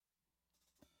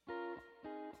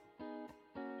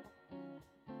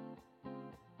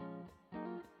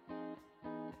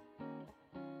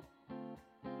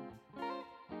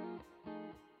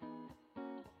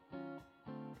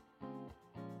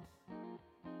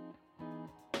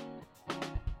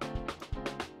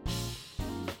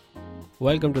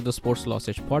Welcome to the Sports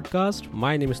Sausage podcast.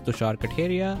 My name is Tushar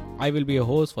Katheria. I will be your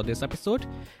host for this episode.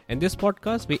 In this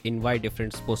podcast, we invite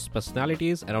different sports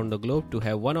personalities around the globe to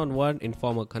have one-on-one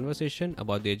informal conversation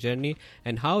about their journey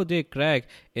and how they crack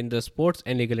in the sports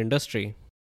and legal industry.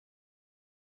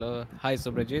 Hi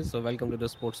Subrajit. So welcome to the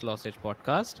Sports Sausage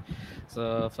podcast.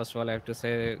 So first of all, I have to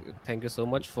say thank you so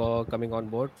much for coming on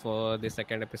board for the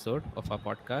second episode of our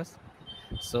podcast.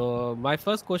 So my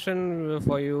first question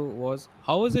for you was,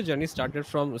 how was your journey started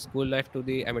from school life to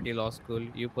the MIT Law School?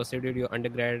 You pursued your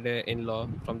undergrad in law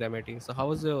from the MIT. So how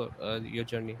was your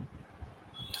journey?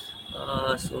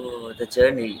 So the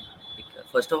journey.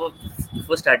 First of all,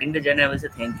 before starting the journey, I will say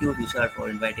thank you, Vishal, for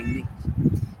inviting me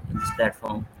in this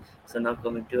platform. So now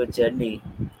coming to a journey.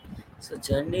 So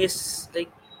journey is like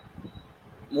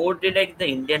more like the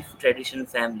Indian tradition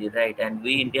family, right? And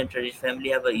we Mhm. Indian tradition family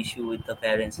have a issue with the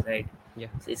parents, right? Yeah.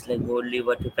 So it's like only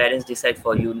what your parents decide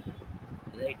for you,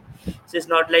 right? So it's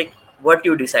not like what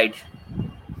you decide.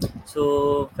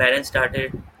 So parents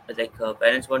started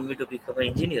parents want me to become an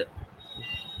engineer,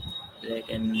 right?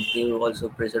 And they also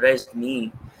pressurized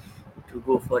me to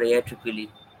go for AIEEE.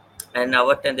 And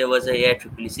our time there was a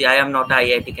AIEEE. See, I am not a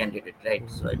IIT candidate, right?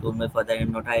 Mhm. So I told my father I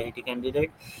am not a IIT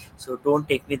candidate. So don't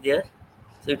take me there.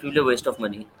 So it will be a waste of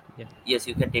money. Yeah. Yes,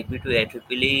 you can take me to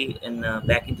AIEEE. And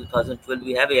back in 2012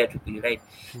 we have AIEEE, right?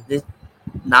 Mhm. This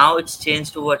now it's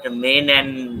changed to what a main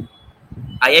and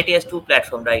IIT has two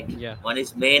platforms, right? Yeah. One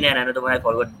is main and another one I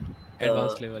forgot the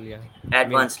Advanced level. Yeah. Main.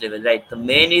 advanced level, right? The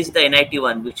main is the NIT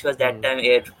one, which was that Mm. time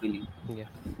AIEEE. Yeah.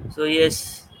 So yes,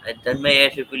 I done my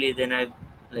AIEEE. Then I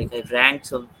ranked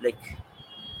some like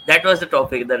that was the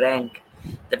topic, the rank.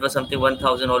 That was something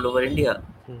 1,000 all over India.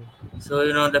 Mm.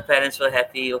 So the parents were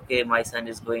happy. Okay, my son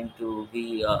is going to be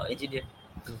engineer.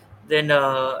 Mm. Then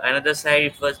another side,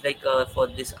 it was like for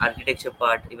this architecture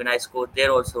part. Even I scored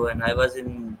there also, and I was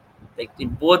in like in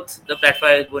both the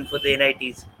platform. I was going for the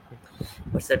NITs.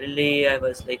 But suddenly I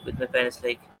was like with my parents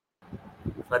like,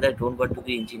 father, I don't want to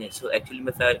be engineer. So actually,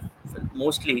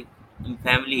 mostly in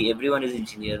family, everyone is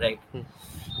engineer, right? Mm.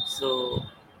 So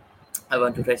I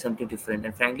want to try something different.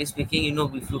 And frankly speaking,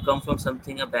 if you come from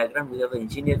something a background, we have an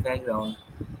engineer background.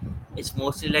 It's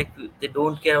mostly like they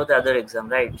don't care about the other exam,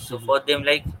 right? So Mhm. for them,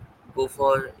 like go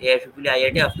for AIEEE,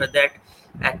 IIT. After that,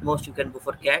 at most you can go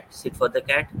for CAT, sit for the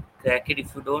CAT, crack it.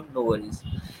 If you don't, no worries.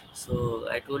 So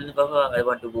I told him, Baba, I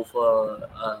want to go for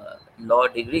law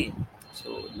degree.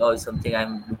 So law is something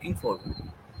I'm looking for.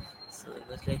 So it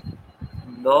was like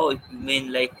law. It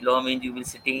mean like law means you will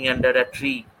sitting under a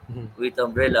tree Mhm. with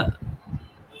umbrella.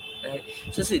 Right.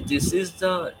 So see, this is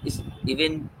the is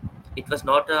even it was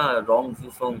not a wrong view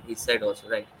from his side also,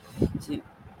 right? See,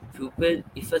 people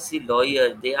if I see lawyer,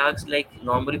 they ask like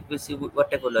normally people see what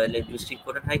type of lawyer, like district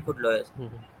court and high court lawyers. Mhm.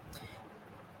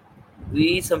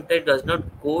 We sometimes does not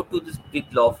go to these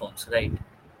big law firms, right?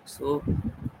 So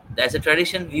that's a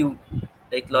tradition view.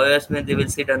 Like Mhm. lawyers, man, they will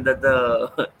sit under the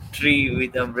tree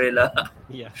with umbrella,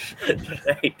 Yeah.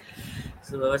 right?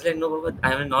 So I was like, no, Baba,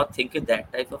 I am not thinking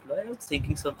that type of lawyer. I was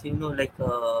thinking something, like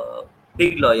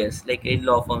big lawyers, like in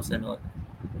law firms and all.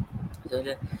 So I was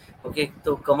like, okay,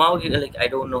 so kamaoge, like I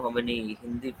don't know how many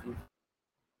Hindi people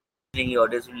listening you,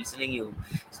 audience will listening you.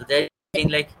 So they're saying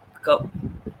like, "Ka-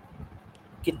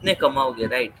 kitne kamaoge,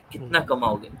 right? Mm. Kitna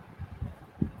kamaoge.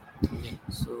 Yeah.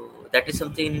 So that is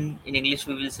something in English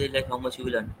we will say like how much you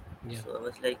will earn. Yeah. So I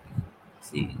was like,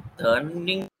 see, the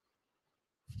earning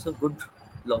so good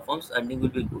law firms earning will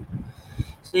be good.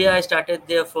 So yeah, I started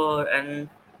there for an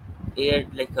year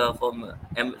like from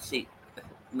MSc.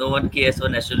 No one cares for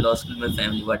National Law School. My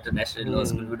family, what a National Law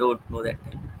School, we Mm. don't know that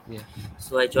time. Yeah.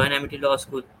 So I joined Amity Law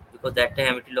School because that time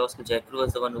Amity Law School Jaipur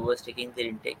was the one who was taking their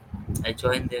intake. I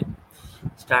joined there,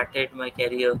 started my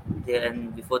career there,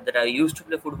 and before that I used to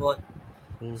play football.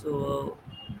 Mm. So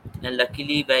and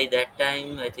luckily by that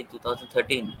time, I think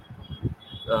 2013,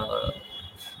 uh,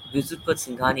 Vizutpat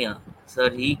Singhania, sir,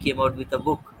 he came out with a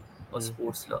book of Mm.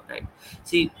 sports law, right?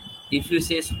 See, if you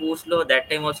say sports law, that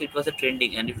time also it was a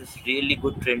trending and it was really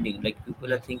good trending. Like people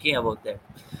are Yeah. thinking about that.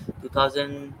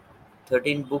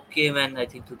 2013 book came and I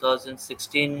think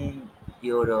 2016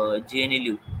 your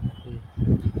GNLU. Mm.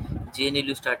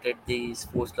 GNLU started the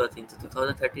sports law thing. So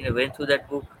 2013 I went through that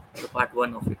book, the part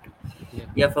one of it. Yeah.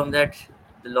 Yeah, from that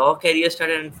the law career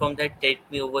started and from that take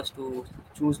me over to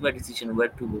choose my decision where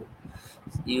to go.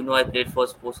 I played for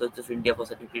Sports Search of India for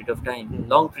certain period of time, Mm.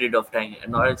 long period of time,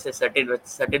 and not say certain but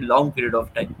certain long period of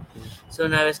time. Mm. So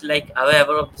now I was like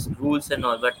aware of these rules and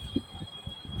all, but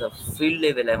the field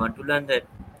level I want to learn that,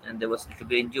 and there was little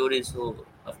bit injury. So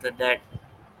after that,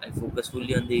 I focused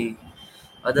fully on the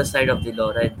other side of the law,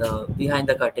 right, the behind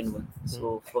the curtain one. Mm.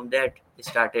 So from that, it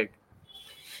started.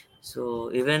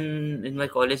 So even in my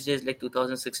college days, like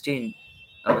 2016,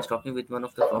 I was talking with one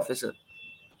of the professor.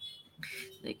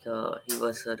 Like he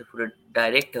was a recruiter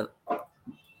director.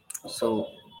 So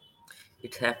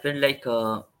it happened like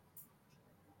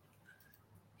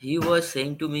he was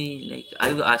saying to me, like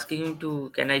I was asking him to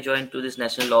can I join to this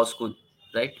national law school,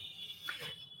 right?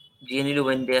 GNU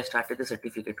when they have started the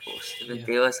certificate course. When Yeah.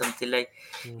 they were something like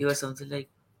Mm, he was something like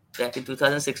back in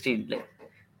 2016, like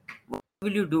what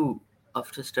will you do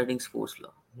after studying sports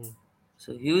law? mm,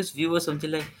 So his view was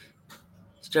something like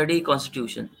study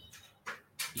constitution.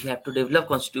 You have to develop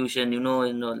constitution,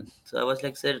 So I was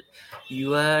like, sir,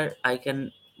 you are I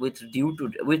can with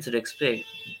respect,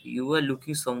 you are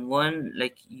looking someone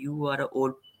like you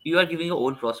are giving a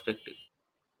old perspective.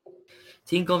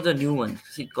 Think of the new one.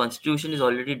 See, constitution is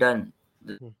already done,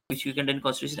 mm, which you can then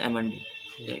constitution amend it.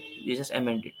 yeah. Right? You just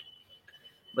amend it.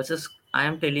 But just I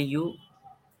am telling you,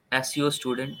 as your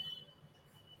student,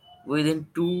 within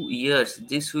 2 years,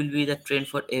 this will be the trend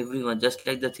for everyone. Just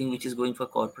like the thing which is going for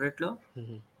corporate law,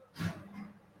 Mhm.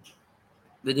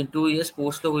 within 2 years,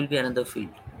 post law will be another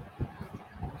field.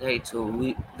 Right.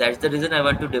 So that's the reason I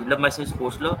want to develop myself in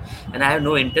sports law, and I have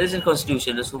no interest in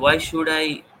constitution. So why should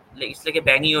I? Like it's like a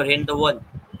banging your head in the wall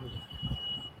Yeah.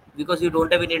 because you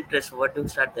don't have any interest. What do you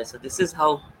start there? So this is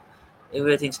how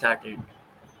everything started.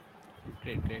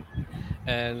 Great, great.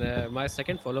 And my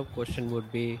second follow-up question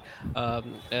would be,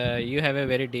 you have a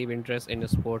very deep interest in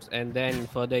sports, and then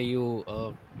further you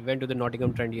went to the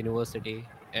Nottingham Trent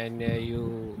University, and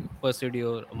you pursued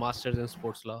your masters in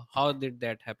sports law. How did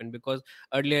that happen? Because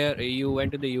earlier you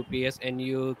went to the UPS and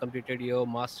you completed your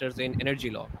masters in energy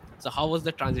law. So how was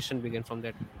the transition begin from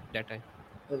that time?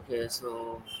 Okay,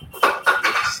 so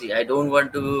let's see. I don't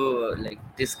want to like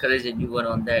discourage anyone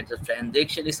on that. The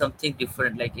transaction is something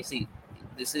different. Like you see,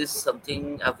 this is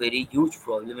something a very huge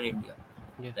problem in India,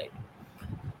 Yeah. right?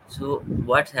 So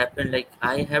what happened? Like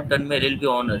I have done my LLB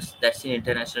honors. That's in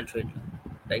international trade law,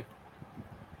 right?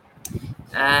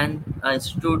 And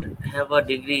institute have a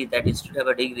degree. That institute have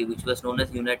a degree which was known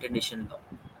as United Nations law,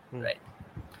 Hmm. right?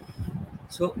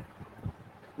 So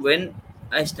when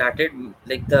I started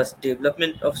like the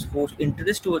development of sports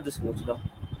interest toward the sports law,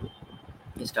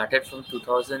 it started from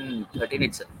 2013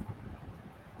 itself,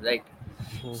 right?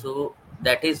 Hmm. So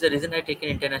that is the reason I taken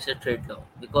international trade law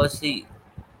because see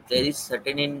there is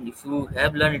certain in if you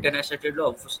have learned international trade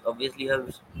law obviously you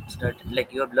have started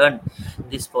like you have learned Hmm.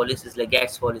 these policies like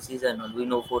GATS policies and all we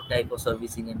know four type of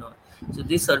servicing and all. So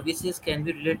these services can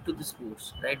be related to the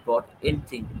sports, right?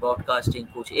 Anything broadcasting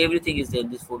coach everything is there in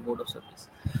this four mode of service.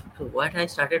 So what I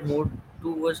started more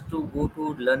to was to go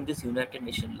to learn this United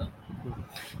Nations law. Hmm.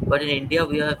 But in India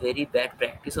we have a very bad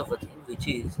practice of a thing which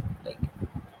is like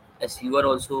as you are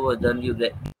also done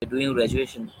doing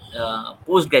graduation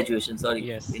post graduation sorry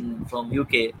Yes. in from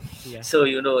UK. Yeah. So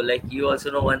like you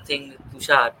also know one thing,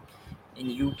 Tushar, in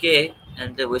UK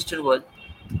and the Western world,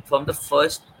 from the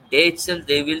first day itself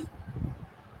they will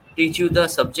teach you the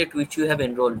subject which you have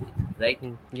enrolled with, right?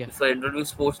 Hmm. Yeah. If you enrolled with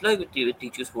sports law, it will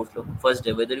teach you sports law first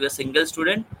day, whether you're a single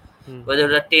student, Hmm. whether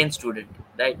you're a 10 student,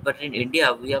 right? But in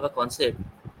India we have a concept,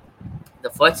 the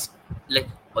first like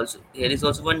also here is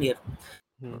also 1 year.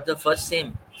 Hmm. The first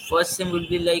sim will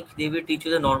be like they will teach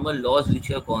you the normal laws which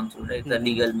you have gone through, right? The Hmm.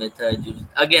 legal method.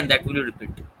 Again, that will you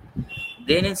repeat.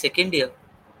 Then in second year,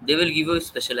 they will give you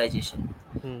specialization.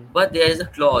 Hmm. But there is a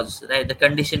clause, right? The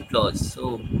condition clause.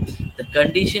 So Hmm. the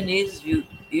condition is you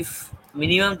if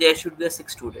minimum there should be a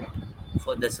six student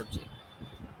for the subject,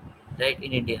 right?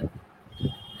 In India.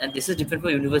 And this is different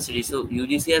for university. So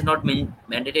UGC has not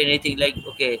mandated anything like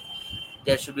okay,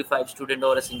 there should be five student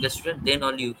or a single student, then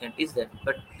only Hmm. you can teach that.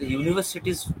 But the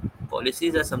university's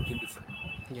policies are something different.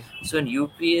 Yeah. So in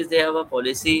UPS they have a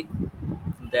policy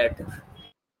that you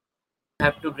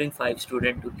have to bring five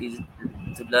students to teach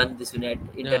to learn this Uh,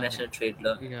 international trade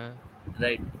law, yeah.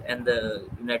 right, and the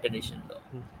United Nations law.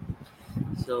 Hmm.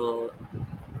 So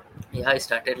yeah, I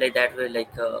started like that way. Like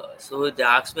so, they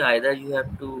asked me either you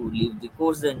have to leave the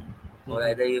course then, or Hmm.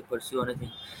 either you pursue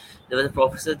anything. There was a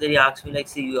professor that he asked me like,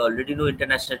 see, you already know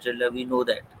international trade law. We know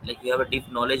that. Like you have a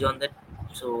deep knowledge on that.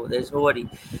 So there is no worry.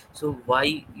 So why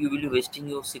you will be wasting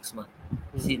your 6 months?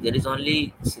 Hmm. See, there is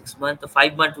only 6 months or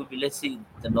 5 months would be. Let's see,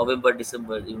 the November,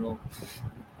 December.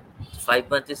 5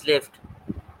 months is left.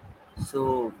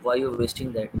 So why you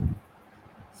wasting that?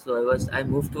 So I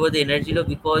moved toward the energy law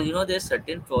because there's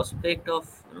certain prospect of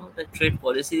the trade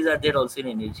policies are there also in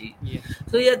energy. Yeah.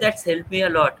 So yeah, that's helped me a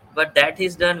lot. But that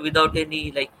is done without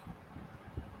any like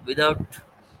without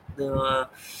the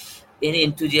any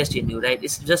enthusiast in you, right?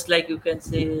 It's just like you can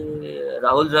say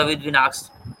Rahul Dravid been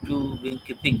asked to be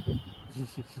keeping,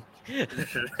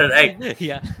 right?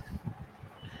 Yeah.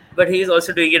 but he is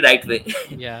also doing it right way.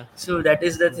 Yeah. So that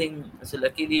is the Mm-hmm. thing. So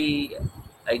luckily,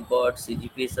 I got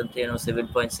CGPA something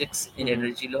 7.6 in Mm-hmm.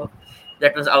 energy law.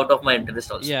 That was out of my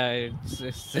interest also. Yeah,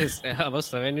 it's above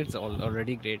 7. It's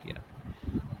already great. Yeah.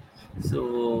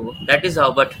 So that is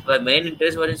how. But my main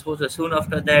interest was in sports. So soon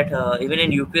after that, even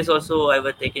in UPS also, I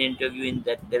was taken interview in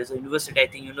that. There is a university. I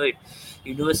think you know it.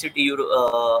 University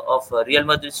of Real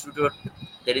Madrid Studio.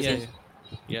 There is Yeah. in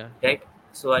Yeah. Yeah. right.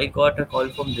 So I got a call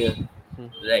from there. Mm.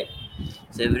 Right.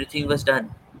 So everything was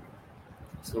done.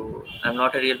 So I'm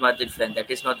not a Real Madrid fan.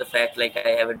 That is not the fact. Like I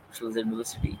haven't chosen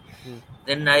university. Mm.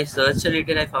 Then I searched a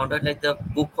little. I found out like the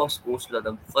book of sports law,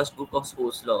 the first book of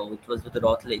sports law, which was with the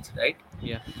Routledge, right?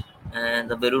 Yeah. And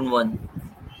the maroon one,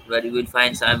 where you will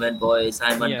find Simon Boy,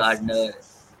 Simon Yes. Gardner,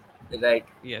 right?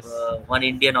 Yes. One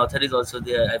Indian author is also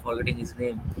there. I'm forgetting his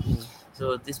name. Mm.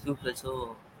 So this book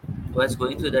also was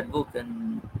going through that book,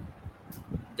 and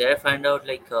there I find out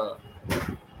like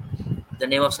the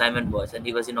name of Simon Boyce, and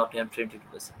he was in Nottingham Trent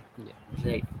University,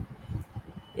 Yeah. right?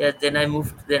 Yeah, then I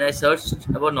moved. Then I searched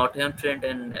about Nottingham Trent,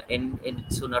 and in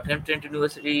so Nottingham Trent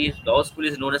University law school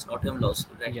is known as Nottingham Law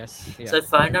School, right? Yes. So Yeah. I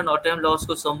find a Nottingham Law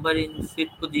School somewhere in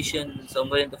fifth position,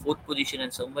 somewhere in the fourth position,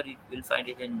 and somewhere you will find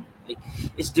it in like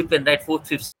it's depend right fourth,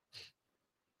 fifth.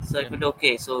 So I Yeah. felt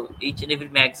okay. So each and every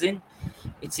magazine,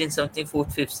 it's in something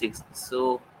fourth, fifth, sixth.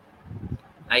 So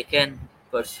I can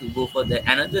pursue go for that.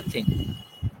 Another thing,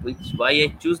 which why I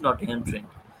choose Nottingham Trent,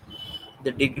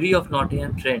 the degree of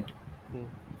Nottingham Trent, Mm.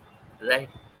 right?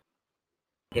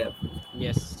 Yeah,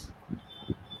 Yes.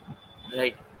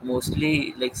 right.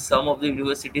 Mostly like some of the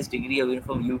universities degree even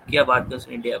from UK or Bar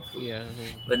Council India approved. Yeah.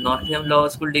 Mm. But Nottingham Law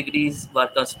School degrees Bar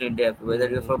Council India approved, whether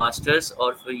you're Mm. for masters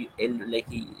or for like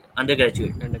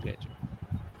undergraduate. Undergraduate.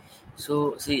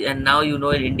 So see, and now you know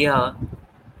in India,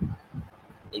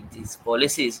 like these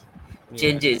policies Yeah.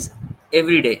 changes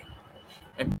every day.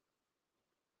 And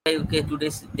okay, today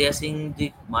they are saying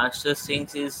the master's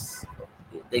things is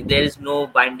like there is no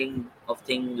binding of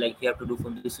thing like you have to do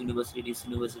from this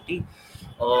university,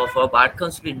 or for bar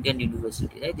council Indian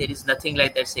university, right? There is nothing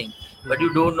like that saying, but Mm-hmm.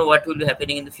 you don't know what will be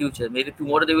happening in the future. Maybe Yeah.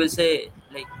 tomorrow they will say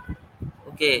like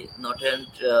okay, not an,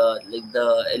 like the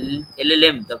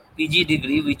LLM, the PG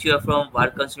degree which you are from bar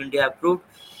council India approved,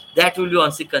 that will be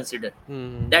also considered, that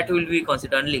Mm-hmm. will be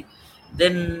considered only.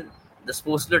 Then the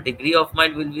sports law degree of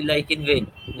mine will be like in vain.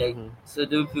 Like Mm-hmm. so,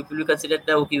 the people will consider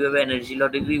that okay, you have an energy law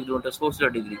degree, you don't have sports law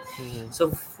degree. Mm-hmm. So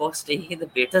for staying in the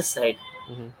better side,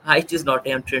 Mm-hmm. I choose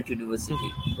Nottingham Trent University.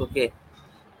 Okay,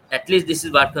 at least this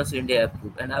is what comes to India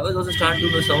approved. And I was also starting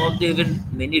to know some of the even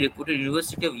many reputed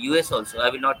university of US also. I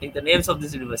will not take the names of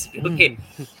this university. Okay,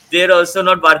 Mm-hmm. they are also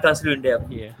not Bar Council India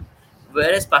approved. Yeah.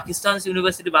 Whereas Pakistan's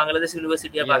university, Bangladesh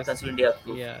university are Bar Yes. Council India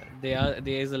approved. Yeah. They are.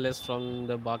 There is a list from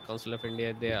the Bar Council of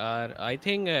India. There are, I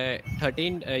think,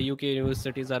 13 UK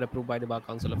universities are approved by the Bar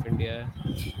Council of India.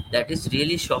 That is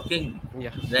really shocking,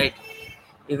 Yeah. right?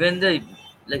 Even the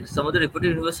like some of the reputed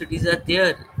universities are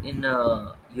there in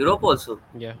Europe also.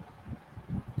 Yeah.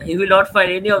 You will not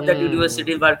find any of that Hmm.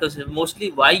 university in Bar Council.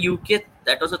 Mostly why UK?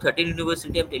 That was a 13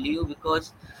 university. I'm telling you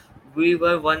because we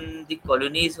were one the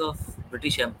colonies of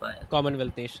British Empire,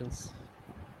 Commonwealth nations.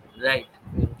 right?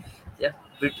 Mm. Yeah,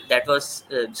 that was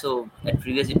so. At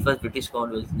previous, it was British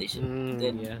Commonwealth nation. Mm,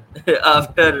 Then yeah.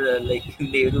 after like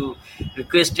Nehru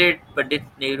requested, Pandit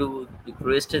Nehru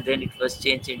requested, then it was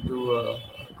changed into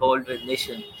Commonwealth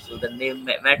nation. So the name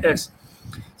matters.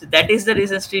 So that is the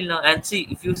reason still now. And see,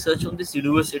 if you search on these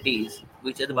universities,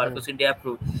 which are the Mm-hmm. Barcos India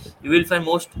approved, you will find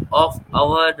most of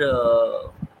our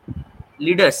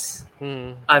leaders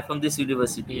Mm. are from this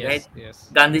university, right? Yes. Yes.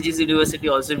 Gandhiji's university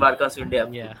also in Barcos India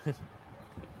approved,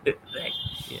 Yeah. right?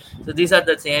 Yeah. So these are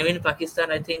the thing. I mean,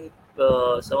 Pakistan, I think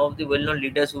some of the well-known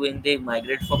leaders who when they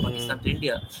migrate from Pakistan Mm. to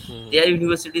India, Mm. their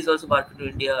universities also Barcos to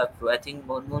India approved. I think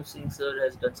Manmohan Singh sir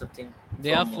has done something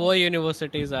There are from four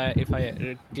universities. If I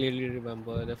clearly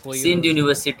remember, the four Sindh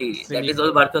universities. University. That Sindhi. is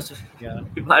all Barcos Yeah.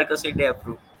 Barcos India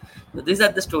approved. So these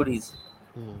are the stories.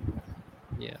 Mm.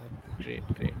 Yeah. Great.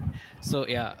 Great. So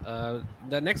yeah,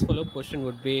 the next follow-up question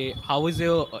would be: how is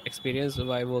your experience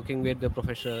by working with the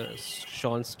Professor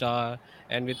Sean Starr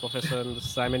and with Professor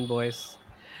Simon Boyce,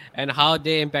 and how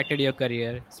they impacted your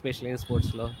career, especially in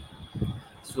sports law?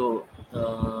 So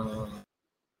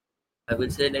I will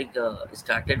say like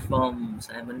started from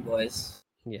Simon Boyce.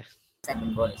 Yeah.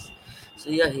 Simon Boyce. So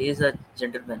yeah, he is a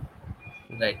gentleman,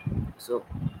 Mhm. right? So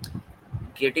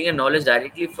getting a knowledge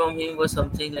directly from him was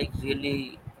something like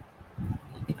really,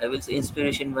 I will say,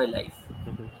 inspiration in my life,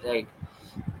 Mhm. right?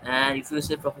 And if you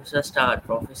say Professor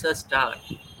Star,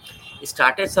 he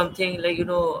started something like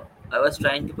I was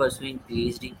trying to pursuing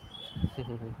PhD.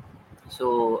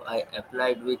 So I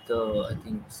applied with I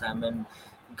think Simon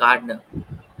Gardner,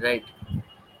 right?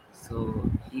 So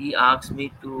he asked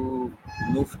me to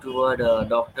move toward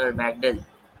Dr. Magdal,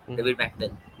 Mm-hmm. David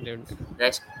Magdal, Then,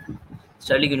 that's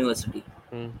Stirling University.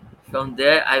 mm, From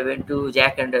there, I went to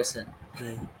Jack Anderson.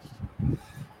 mm,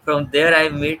 From there, I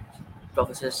met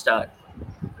Professor Starr,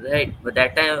 right? But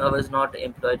that time I was not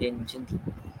employed in Chintu,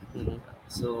 mm-hmm.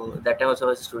 so that time also I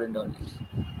was a student only.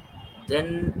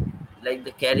 Then, like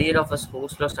the career of a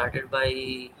sports law started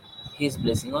by his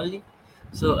blessing only.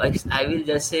 So I will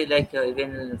just say like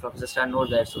even Professor Starr knows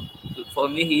that. So for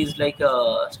me, he is like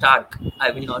a Stark.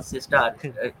 I will not say Stark.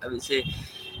 I will say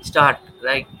Stark,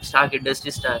 right? Stark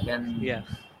Industry Stark, and Yeah.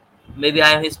 maybe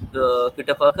I am his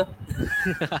Peter Parker.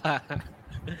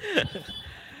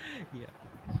 Yeah.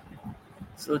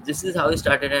 So this is how he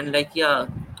started, and like yeah,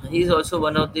 he's also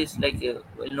one of these like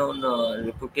well-known,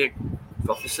 reputed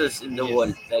professors in the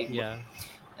world, Yes. like, Yeah.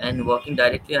 and working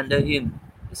directly under him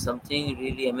is something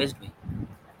really amazed me,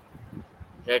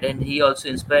 right? And he also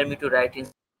inspired me to write in.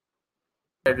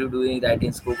 Started doing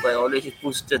writing scope. I always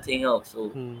pushed the thing out. So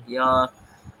Mm, yeah,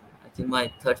 I think my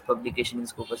third publication in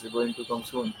Scopus is going to come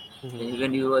soon. mm-hmm. And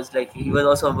even he was like he was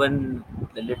also one,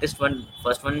 the latest one.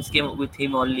 First one came with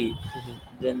him only. Mm-hmm.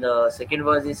 Then the second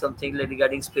was is something like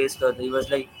regarding space law. He was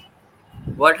like,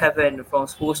 "What happened from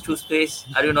sports to space?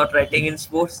 Are you not writing in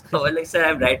sports?" I was like, "Sir,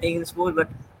 I'm writing in sports, but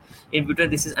in between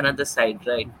this is another side,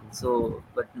 right?" Mm-hmm. So,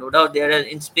 but no doubt there are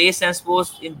in space and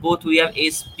sports. In both we have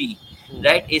SP,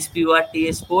 right? SPORT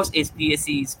sports,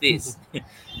 SPSE Mm-hmm. space.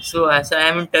 So as I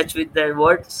am in touch with that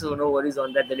word, so no worries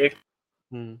on that. The late,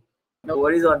 Mm, no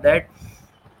worries on that.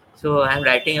 So I'm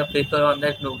writing a paper on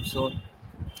that. No, so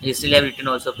recently I've written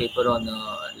also a paper on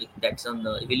like that's on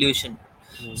the evolution.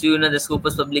 mm, So you know the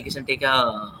Scopus publication take a,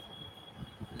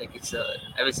 like it's a,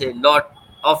 I would say, lot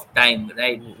of time,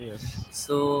 right? yes.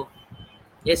 So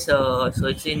yes, so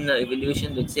it's in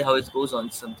evaluation. Let's see how it goes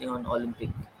on. Something on Olympic.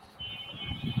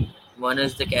 One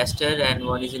is the caster and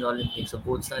one is in Olympic. So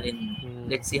both are in. Mm,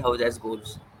 Let's see how that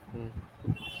goes. mm.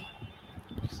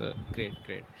 So great,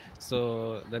 great.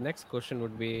 So the next question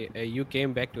would be: you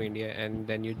came back to India and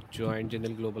then you joined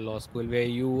Jindal Global Law School, where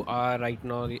you are right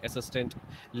now the assistant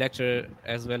lecturer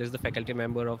as well as the faculty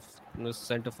member of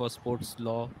Center for Sports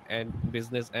Law and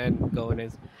Business and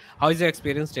Governance. How is your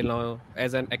experience till now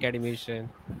as an academician?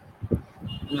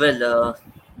 Well,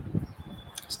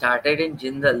 started in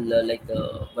Jindal,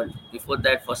 but before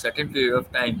that, for certain period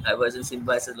of time, I was in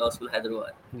Symbiosis Law School,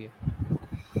 Hyderabad. Yeah.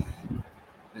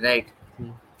 Right.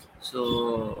 Mm,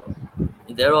 So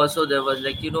there also there was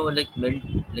like like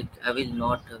like I will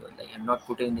not like I'm not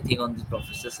putting anything on the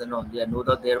professors and all. They know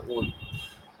that they're old,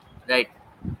 right?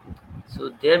 So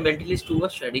their mental is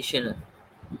towards traditional.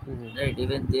 mhm, Right,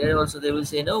 even there also they will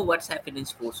say, no, what's happened in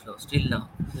sports now? Still now,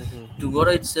 mhm,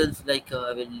 tomorrow itself, like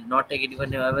I will not take it.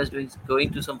 Even I was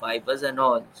going to some Vipers and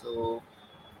all, so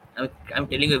I'm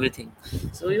telling you everything.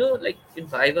 So like in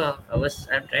Viva,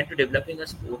 I'm trying to developing a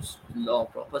sports law,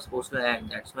 proper sports law, and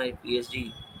that's my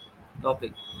PhD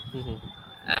topic. mhm,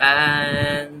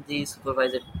 And the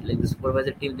supervisor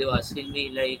team, they were asking me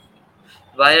like,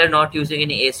 why are not using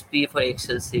any SP for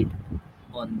Excel sheet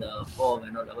on the form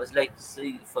and all. I was like,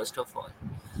 see, first of all,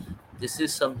 this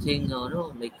is something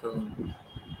like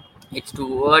it's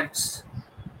towards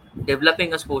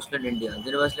developing a sports law in India.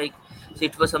 There was like, so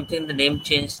it was something the name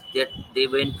changed that they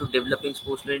went to developing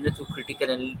sports law in India to critical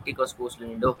analytic or sports law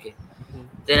in India. Okay. mhm,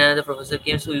 Then another professor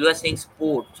came. So you are saying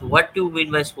sport. So what do you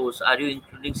mean by sports? Are you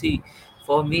including? See,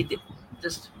 for me,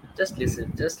 just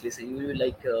listen, just listen. You will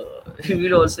like you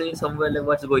will also somewhere like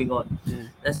what's going on. mm,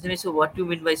 That's me. So what do you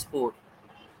mean by sport?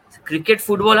 Cricket,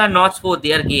 football are not sport;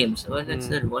 they are games. I was like, mm,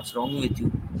 sir, what's wrong with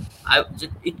you? I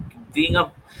just, it being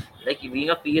a being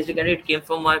a PhD candidate, it came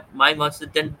from my master.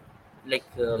 Then like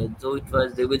though it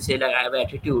was, they will say like I have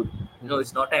attitude. No, mhm,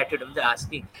 it's not attitude. I'm just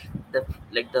asking the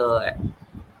the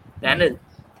panel.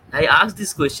 I asked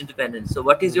this question to panel. So,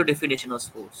 what is mm, your definition of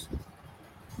sports?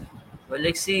 Well,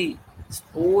 like, see,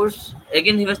 sports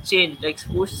again. He was changed. Like,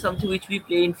 sports is something which we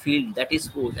play in field. That is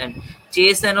sports, and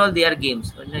chess and all they are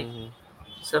games. But like, mhm,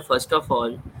 so first of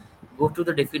all, go to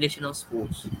the definition of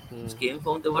sports. It mm, came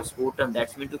from the word sportum.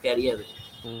 That's meant to carry away,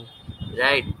 mm,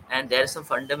 right? And there are some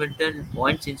fundamental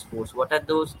points in sports. What are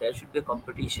those? There should be a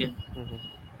competition, mhm,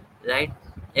 right?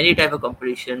 Any type of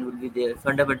competition will be there.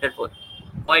 Fundamental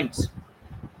points.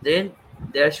 Then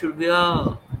there should be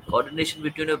a coordination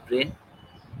between your brain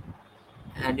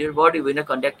and your body when you're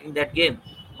conducting that game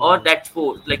or mhm, that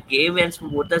sport. Like game and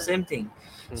sport, both the same thing.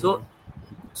 So mhm,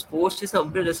 sports is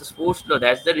something. There's a sports law.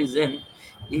 That's the reason.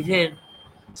 Even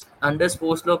under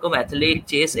sports law come athlete,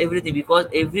 chess, everything, because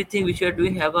everything which you are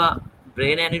doing have a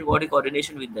brain and your body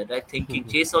coordination with that, right? Thinking.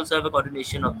 Chess also have a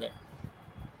coordination of that.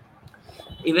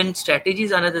 Even strategy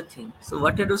is another thing. So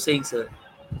what are you saying, sir?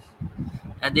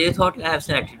 And they thought I have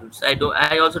some attitudes.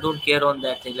 I also don't care on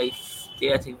that thing. Like they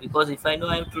are thing, because if I know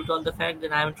I am truth on the fact,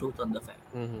 then I am truth on the fact.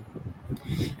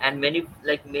 And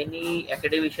many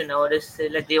academicians nowadays say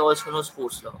like they also know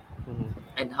sports law.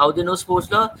 And how they know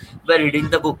sports law? By reading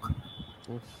the book.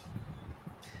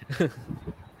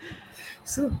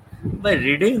 So by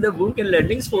reading the book and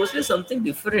learning sports is something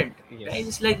different, right?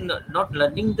 It's Yes. like not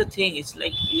learning the thing. It's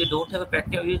like you don't have a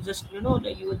practice. You just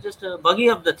like you just buggy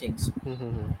up the things.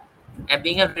 And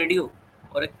being a radio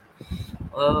or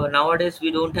nowadays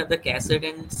we don't have the cassette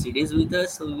and CDs with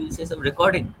us, so we will say some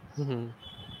recording.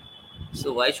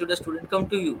 So why should a student come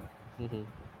to you?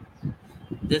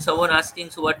 Then someone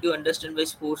asking, so what do you understand by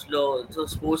sports law? So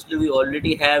sports law we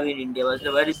already have in India. I was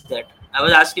like, where is that? I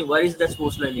was asking, where is that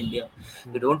sports law in India?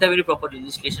 We don't have any proper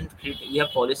legislation. We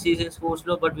have policies in sports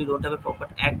law, but we don't have a proper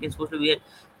act in sports law. We have,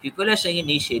 people are saying in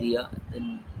niche area,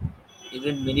 and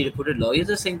even many reputed lawyers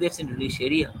are saying that's in niche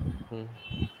area.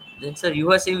 Then sir,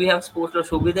 you are saying we have sports law,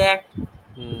 show me the act.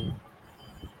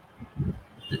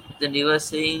 Then you were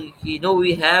saying,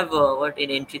 we have what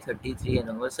in entry 33 and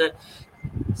all. Sir,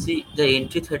 see, the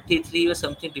entry 33 was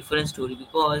something different story,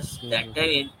 because that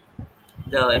time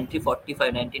the entry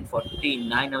 45,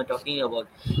 1949 I'm talking about,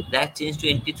 that changed to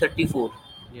entry 34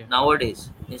 Yeah. nowadays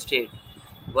instead.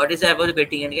 What is that about the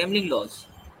betting and gambling laws?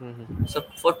 So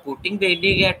for putting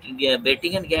betting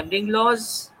and gambling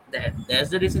laws, that's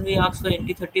the reason we asked for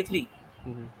entry 33,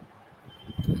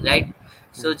 right?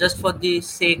 So just for the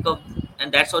sake of,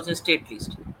 and that's also in state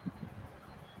list.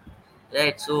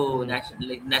 Right, so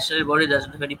national body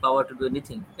doesn't have any power to do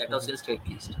anything. That also is state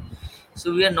list.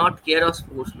 So we are not care of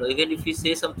sports law. Even if we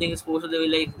say something in sports law, they will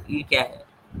like,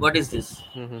 what is this?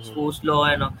 Sports law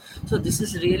and all. So this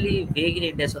is really vague in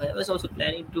India. So I was also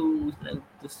planning to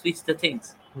switch the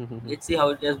things. Let's see how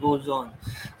it just goes on.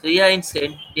 So yeah,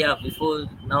 before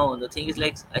now the thing is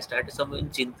like I started somewhere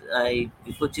in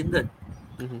before Jindal.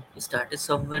 I started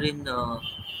somewhere in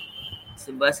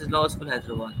Symbiosis Law School,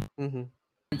 Hyderabad.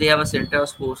 They have a center of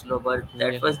sports law, but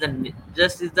that Yeah. was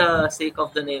just is the sake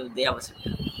of the name. They have a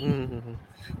center,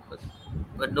 but,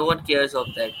 but no one cares of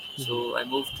that. So I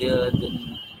moved there.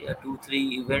 Then 2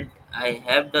 3 event I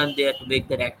have done there to make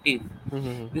that active,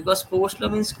 because sports law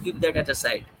means keep that at a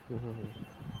side,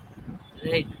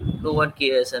 right? No one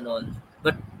cares and all.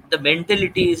 But the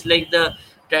mentality is like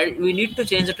we need to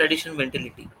change the traditional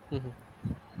mentality.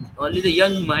 Only the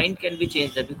young mind can be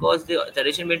changed that, because the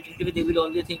traditional mentality they will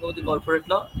only think of the corporate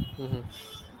law,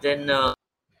 then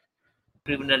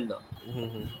criminal law.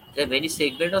 There are many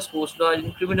segments of sports law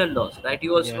in criminal laws, right?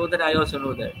 You also Yeah. know that, I also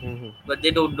know that, but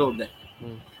they don't know that.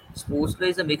 Sports law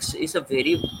is a mix, is a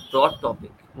very broad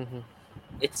topic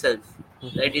itself,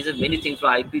 right? It's a many things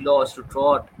from IP laws to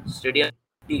trot, stadium,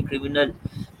 criminal,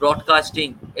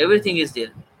 broadcasting, everything is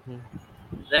there,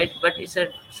 right? But it's a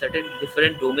certain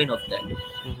different domain of that.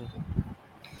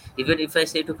 Even if I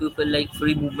say to people like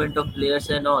free movement of players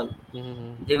and all,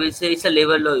 they will say it's a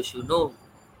labor law issue. No,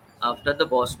 after the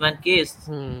Bosman case,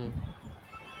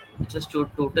 it was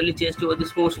totally changed to the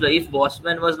sports law. If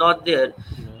Bosman was not there, No.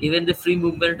 even the free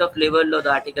movement of labor law,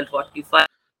 the Article 45,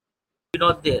 be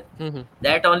not there.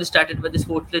 That only started by the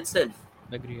sports law itself.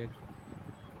 Agree. Agree.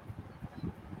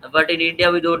 But in India,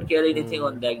 we don't care anything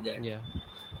on like that. Yeah.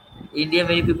 India,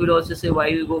 many people also say why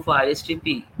we go for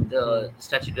ISTP, the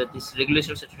statute, this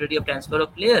regulation of statutory of transfer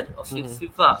of player of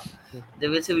FIFA. They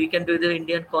will say we can do the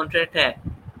Indian Contract Act.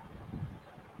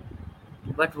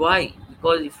 But why?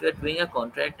 Because if you are doing a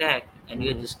contract act and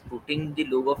you are just putting the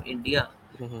logo of India,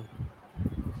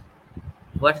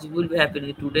 what will be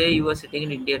happening? Today you are sitting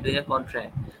in India doing a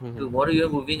contract. Tomorrow you are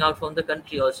moving out from the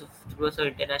country also through some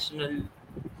international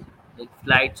like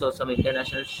flights or some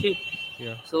international ship.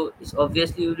 Yeah. So it's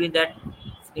obviously you doing that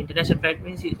international flight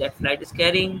means that flight is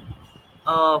carrying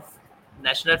a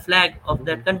national flag of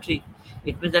that country.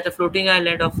 It means that a floating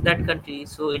island of that country.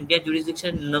 So India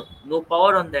jurisdiction no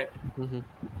power on that.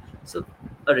 So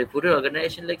a reputed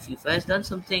organization like FIFA has done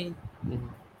something.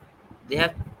 They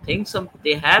have think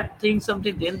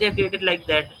something, then they have created like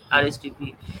that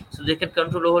RSTP, so they can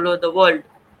control all over the world.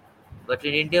 But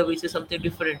in India we say something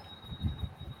different.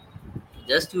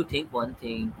 Just you think one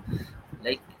thing,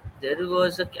 like there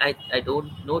was I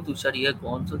don't know, Tushar, you have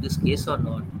gone through this case or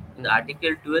not, the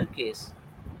Article 12 case,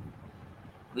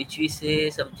 which we say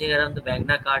something around the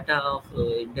Magna Carta of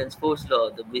Indian sports law,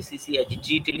 the BCCI,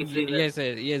 G telefilm, Yes,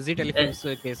 yes, Z and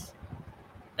telefilms case.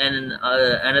 and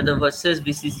another versus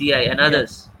BCCI and Yeah,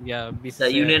 others. yeah, The BCCI.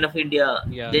 Union of India.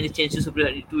 Yeah, Then it changed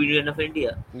to Union of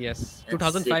India. yes, And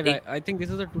 2005. sitting I think this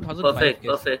is a 2005 perfect,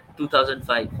 case. perfect.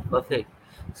 2005, Mhm, perfect.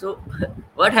 So,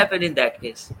 what happened in that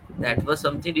case? That mhm. was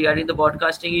something regarding the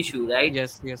broadcasting issue, right?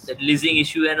 Yes, yes. That leasing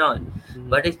issue and all. Mhm.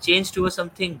 But it changed to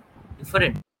something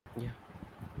different. Yeah.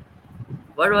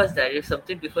 What was that? If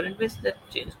something different means that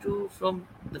changed to from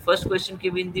the first question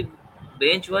came in the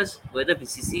bench was whether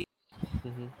BCC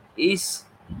Mhm, is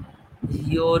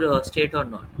your state or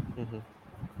not, mhm,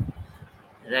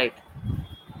 right?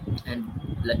 And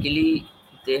luckily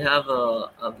they have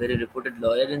a very reputed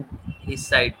lawyer in his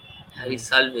side, Harry mhm.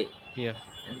 Salve. Yeah.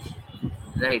 And,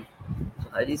 right. So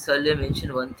Harry Salve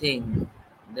mentioned one thing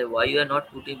that why you are not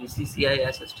putting BCCI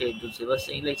as a state. They were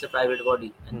saying like it's a private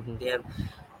body and Mhm. they have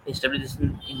established this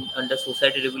in under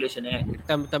Society Regulation Act.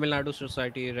 Tamil Nadu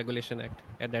Society Regulation Act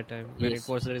at that time when it Yes,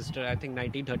 was registered, I think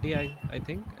 1930. I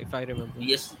think if I remember.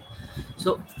 yes.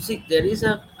 So see, there is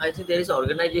a I think there is an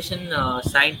organization,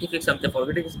 scientific something,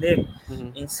 forgetting his name, Mhm,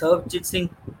 in Sarvjit Singh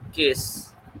case,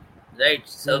 right?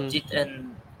 mhm, Sarvjit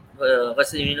and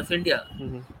versus Union of India.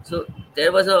 mhm, So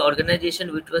there was an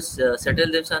organization which was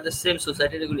settled themselves on the same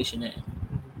Society Regulation Act,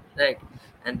 mhm, right?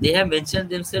 And they have mentioned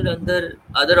themselves under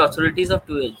other authorities of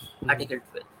 12, mhm, Article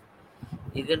 12.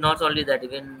 Even not only that,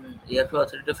 even Airport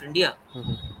Authority of India,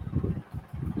 mhm.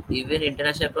 even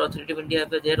International Airport Authority of India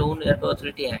have their own Airport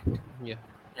Authority Act, Yeah.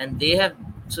 and they have,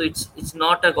 so it's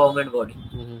not a government body.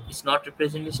 Mhm. It's not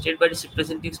representing state, but it's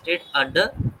representing state under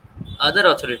other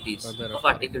authorities Other of authority.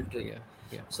 Article 12. Yeah.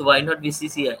 Yeah. So why not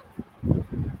BCCI?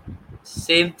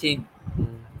 Same thing,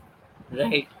 Mhm.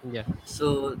 right? Yeah.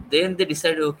 So then they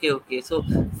decided, okay, okay. So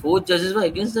four judges were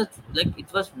against that. Like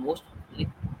it was most like,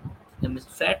 I mean,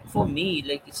 fact for me.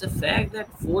 Like it's a fact that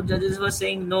four judges were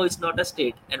saying no, it's not a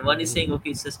state, and one is Mhm, saying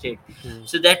okay, it's a state. mhm,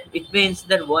 So that it means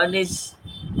that one is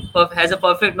has a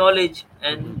perfect knowledge,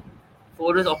 mhm, and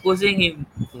four is opposing him.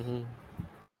 mhm,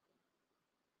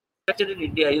 Structure in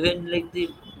India, even like the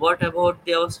what about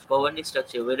their governing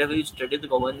structure? Wherever you study the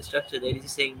governing structure, there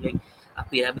is saying like a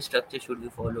pyramid structure should be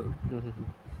followed. mhm,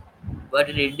 But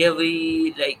in India,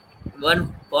 we like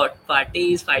one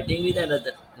party is fighting with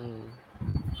another. mhm,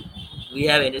 We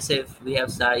have NSF, we have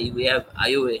SAI, we have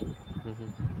IOA.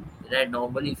 mhm, Right?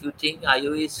 Normally, if you think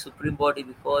IOA is supreme body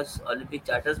because Olympic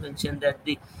charters mention that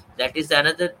the that is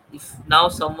another.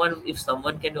 If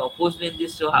someone can oppose me in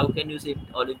this, so how can you say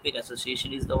Olympic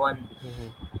Association is the one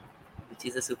mhm, which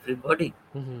is the supreme body?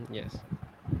 mhm. Yes.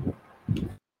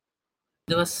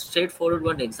 There was straightforward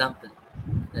one example.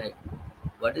 Right?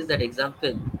 What is that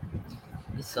example?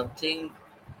 Is something,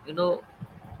 you know,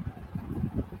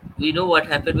 we know what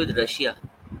happened with Russia,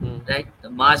 Mm. right? The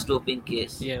mass doping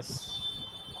case Yes.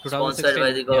 sponsored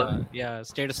by 2016. the Yeah. government. Yeah.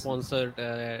 State sponsored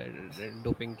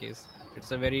doping case.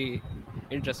 It's a very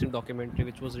interesting documentary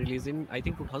which was released in I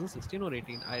think 2016 or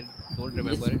 18. I don't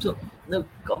remember Yes. it. So now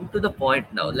come to the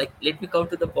point now. Mm. Like let me come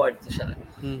to the point, Tushar.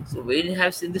 Mm. So we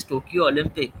have seen this Tokyo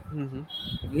Olympic. Mhm,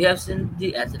 We have seen the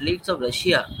athletes of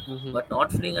Russia, mhm, but not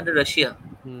playing under Russia.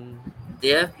 mm.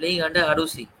 They are playing under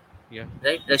ROC, Yeah.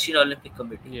 right? Russian Olympic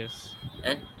Committee. Yes.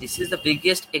 And this is the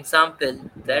biggest example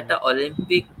that Mm. the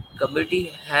Olympic Committee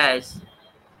has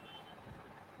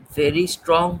very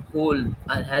strong hold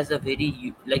and has a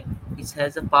very like it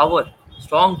has a power,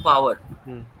 strong power,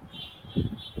 Mm.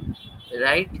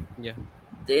 right? Yeah.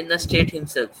 Than the state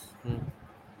himself. Mm.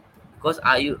 Because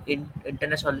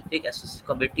International Olympic Association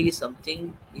Committee is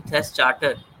something it has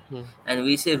charter Mm. and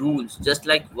we say rules, just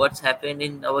like what's happened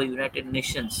in our United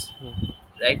Nations, Mm.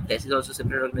 right? That is also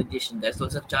separate organization. That's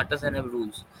also charters and have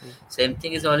rules. Mm. Same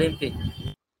thing is Olympic.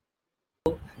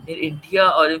 In India,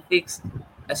 Olympics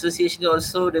Association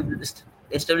also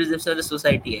established themselves as a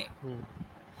society. Mm.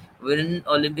 When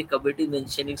Olympic Committee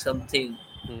mentioning something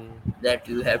Mm. that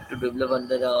you have to develop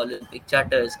under the Olympic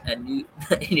charters, and you,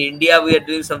 in India we are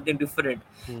doing something different,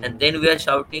 and Mm. then we are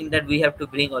shouting that we have to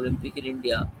bring Olympic in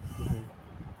India. Mhm,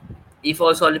 If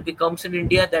also Olympic comes in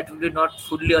India, that will be not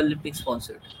fully Olympic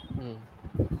sponsored. mm.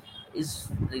 Is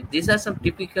these are some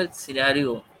typical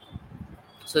scenario.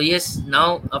 So yes,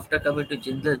 now after coming to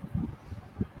Jindal,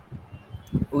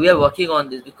 we are working on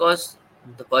this because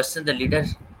the person, the leader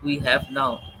we have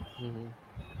now Mhm,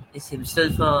 is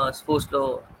himself a sports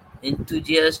law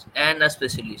enthusiast and a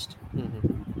specialist, mhm,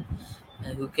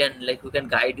 and who can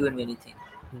guide you in many things.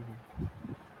 mhm.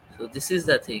 So this is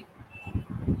the thing.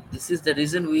 This is the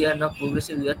reason we are not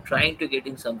progressing. We are trying to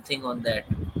getting something on that.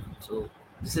 So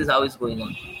this is how it's going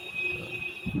on.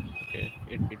 Uh, okay,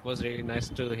 it was really nice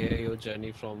to hear your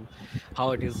journey from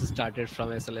how it is started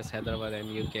from SLS Hyderabad and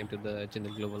you came to the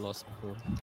Jindal Global Law School.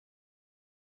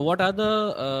 What are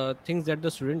the things that the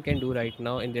student can do right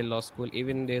now in their law school,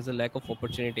 even there's a lack of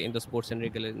opportunity in the sports and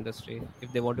legal industry,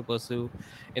 if they want to pursue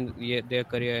in their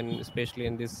career, and especially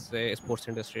in this sports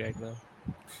industry right now?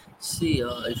 See,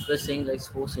 if you're saying like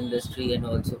sports industry and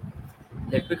also,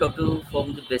 let me come to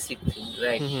from the basic thing,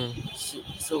 right?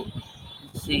 Mm-hmm. So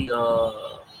see,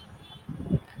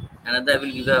 another I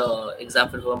will give a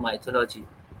example for mythology,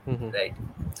 Mm-hmm. right?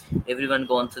 Everyone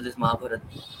gone through this Mahabharata,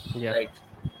 Yeah. right?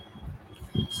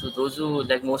 So those who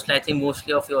like mostly, I think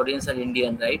mostly of your audience are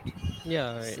Indian, right?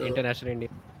 Yeah, So international India.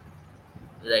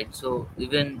 right, so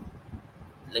even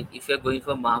like if you're going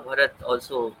for Mahabharata,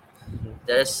 also Mm-hmm.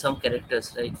 there are some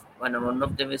characters, right? One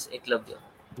of them is Eklavya.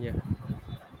 Yeah.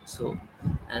 So,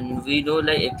 and we know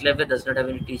like Eklavya does not have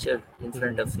any teacher in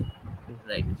front Mm-hmm. of him,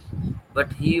 right?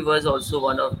 But he was also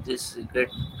one of this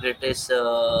greatest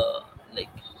like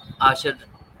archer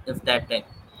of that time,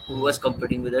 who Mm-hmm. was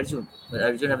competing with Arjun. But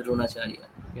Arjun have Dronacharya,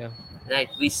 Yeah. right?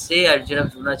 We say Arjun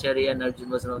have Dronacharya and Arjun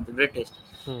was one of the greatest.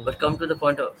 Hmm. But come to the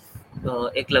point of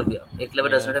Eklavya. Eklavya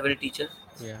does Yeah. not have any teacher.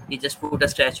 Yeah. He just put a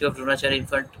statue of Dronacharya in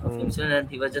front of Hmm. himself, and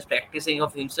he was just practicing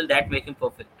of himself. That make him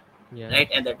perfect, Yeah. right?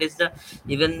 And that is the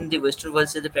even the Western world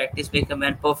say the practice make a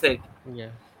man perfect.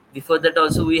 Yeah. Before that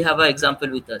also we have an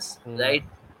example with us, Hmm. right?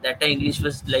 That time English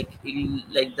was like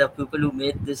the people who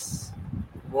made this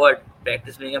word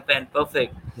practice making a man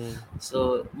perfect. Hmm. So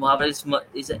Mahabharata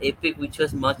is an epic which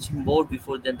was much more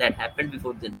before than that happened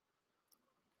before then.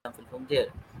 Example from there.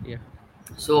 Yeah.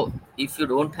 So if you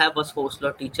don't have a sports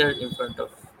law teacher in front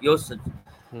of yourself,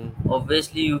 Hmm.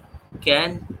 obviously you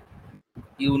can,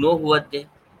 you know who are they,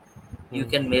 you Hmm.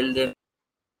 can mail them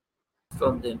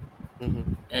from them. Hmm.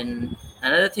 And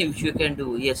another thing which you can do,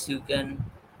 yes, you can,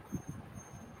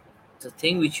 the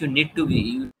thing which you need to be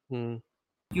you Hmm.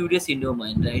 curious in your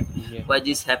mind, right? Yeah. Why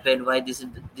this happened, why this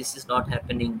is not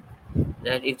happening,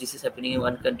 right? If this is happening in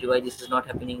one country, why this is not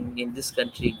happening in this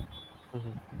country,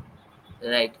 Hmm.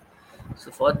 right?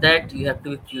 So for that you have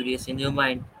to be curious in your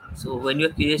mind. So when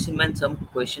you're curious in mind, some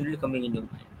question will coming in your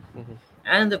mind, Hmm.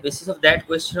 and on the basis of that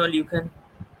question only you can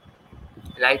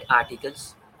write articles,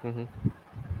 Hmm.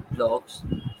 blogs.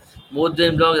 More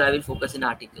than blogs, I will focus in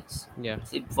articles. Yeah.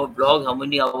 See, for blog, how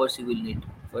many hours you will need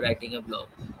for writing a blog?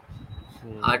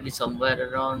 Hmm. Hardly somewhere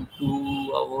around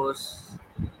 2 hours,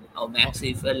 or Oh, max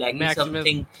if you're lagging maximum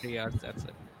something, 3 hours. That's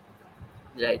it.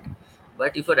 right?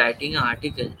 But if you're writing an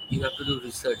article, you have to do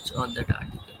research on that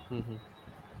article,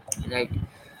 Hmm. right?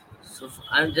 So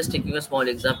I'm just taking a small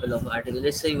example of article.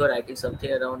 Let's say you are writing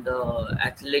something around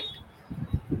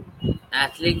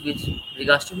athlete with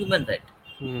regards to human right.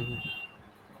 Hmm.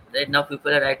 Right now,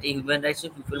 people are writing human rights, so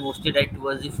people mostly write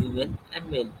towards the female and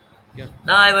male. Yeah.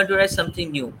 Now, I want to write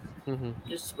something new. Hmm.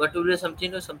 Just what to do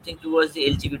something or something towards the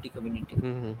LGBT community,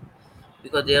 Hmm.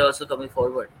 because they are also coming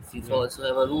forward. FIFA Yeah. also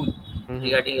have a rule Hmm.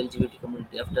 regarding LGBT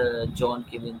community after John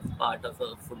came in part of a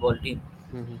football team.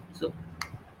 Hmm. So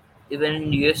even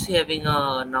in UFC having a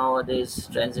nowadays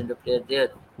transgender player there,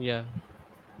 Yeah.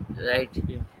 right?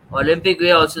 Yeah. Olympic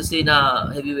we also seen a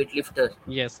heavyweight lifter.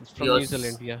 Yes, it's We from New also,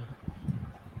 Zealand. Yeah.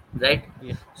 right?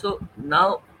 Yeah. So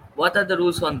now, what are the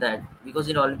rules on that? Because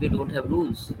in Olympic don't have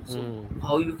rules. So Hmm.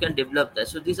 how you can develop that?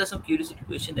 So these are some curiosity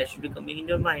questions that should be coming in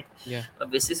your mind. Yeah. A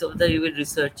basis of that you will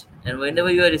research, and Hmm.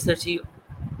 whenever you are researching,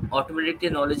 automatically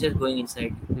knowledge is going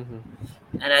inside. Hmm.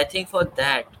 And I think for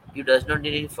that you does not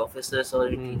need any professors or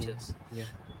any Hmm. teachers.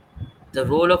 Yeah. The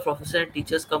role of professor and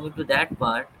teachers come into that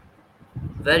part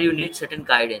where you need certain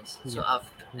guidance. So Yeah.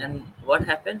 after, Hmm. and what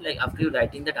happened like after you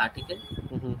writing that article,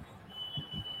 Hmm.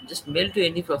 just mail to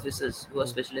any professors who are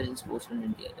Hmm. specialized in sports in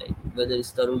India, right? Whether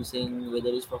it's Tarun Singh,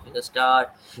 whether it's Professor Star,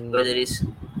 Hmm. whether it's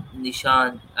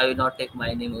Nishan. I will not take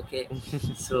my name, okay?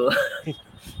 So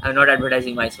I'm not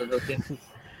advertising myself, okay?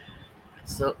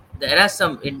 So there are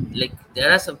some in like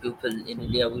there are some people in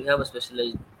India who have a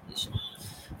specialization.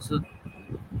 So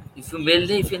if you mail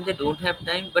them, if they don't have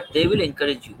time, but they will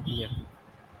encourage you, Yeah.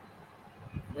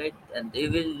 right? And they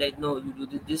will like, no, you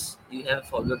do this, you have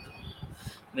followed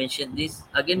mention this.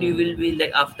 Again, you will Hmm. be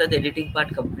like after the editing part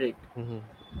complete, Hmm.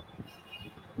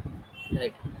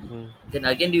 right? Hmm. Then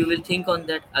again you will think on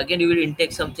that. Again you will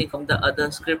intake something from the other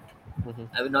script. Hmm.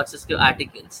 I will not just give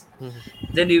articles. Hmm.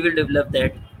 Then you will develop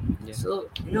that. Yeah. So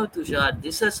Tushar,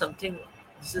 this is something.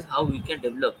 This is how we can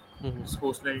develop Hmm.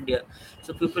 sports in India.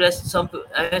 So people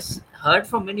has heard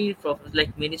from many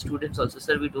like many students also.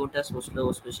 Sir, we don't have sports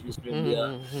law specialist in India.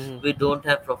 Hmm. Hmm. We don't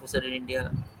have professor in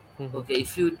India. Hmm. Okay,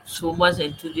 if you so much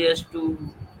enthusiast to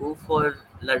go for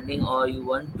learning or you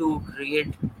want to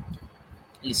create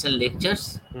listen lectures,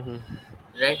 Hmm.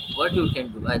 right? What you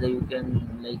can do, either you can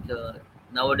like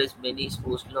nowadays many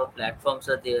sports law platforms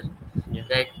are there, Yeah.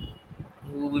 right?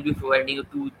 who will be providing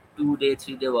you 2 day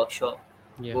 3 day workshop.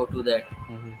 Yeah. Go to that,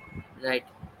 Mm-hmm. right?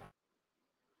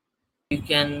 You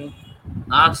can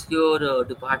ask your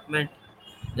department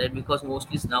that, because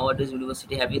mostly nowadays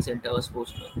university having center of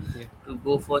sports law, Yeah. to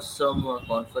go for some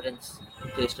conference,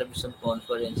 to establish some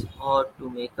conference, or to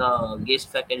make a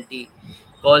guest faculty,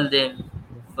 call them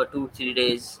for 2 3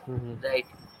 days, Mm-hmm. right?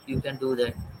 You can do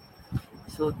that.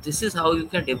 So this is how you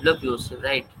can develop yourself,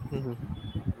 right? Mm-hmm.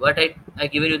 What I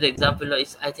given you the example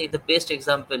is, I think, the best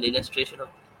example illustration of,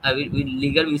 I will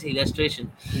legal with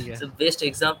illustration. Yeah. So best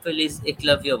example is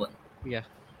Eklavya one. Yeah.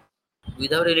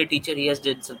 Without any teacher, he has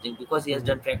done something because he has Mm-hmm.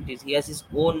 done practice. He has his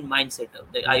own mindset of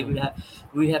that. I Mm-hmm. will have,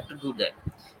 we have to do that.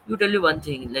 You tell you one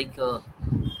thing, like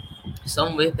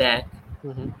some way back,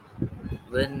 Mm-hmm.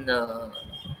 when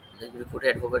like report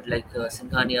advocate like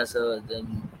Singhania sir,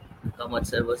 then Kamat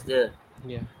sir was there.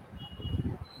 Yeah.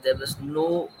 There was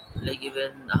no, like,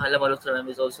 even Hala Malhotra ma'am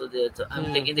is also there. So I'm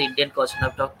Mm. taking the Indian concept.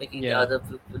 I'm not taking the Yeah. other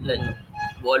people like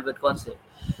Mm. worldwide concept.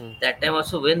 Mm. That time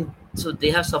also, when, so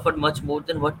they have suffered much more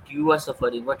than what you are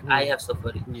suffering, what I Mm. have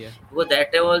suffering. Yeah. Because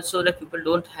that time also, like, people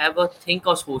don't have a think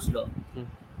of sports law, Mm.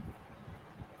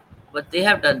 but they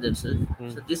have done themselves.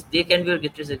 Mm. So this, they can be your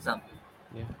greatest example.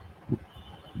 Yeah.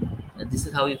 And this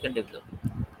is how you can develop.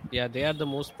 Yeah, they are the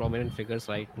most prominent figures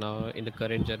right now in the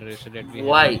current generation that we have.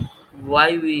 Why?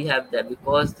 Why we have that?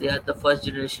 Because they are the first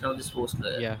generation of the sports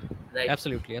lawyer, Yeah. right?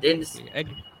 Absolutely. Then, Absolutely.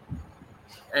 Agree.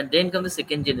 and then come the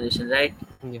second generation, right?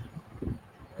 Yeah.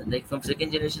 Like from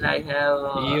second generation, I have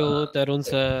You, Tarun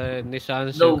sir,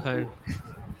 Nishan no. Shivkhan.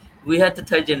 We have the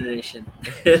third generation,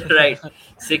 right?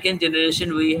 Second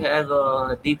generation, we have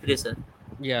Deep Racer.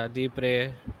 Yeah, Deep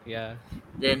Ray. Yeah.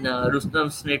 Then Rustam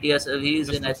Snetia, sir, he is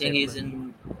in, I Rustam think he's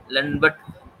Statement. in London, but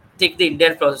take the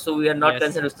Indian process. So we are not Yes.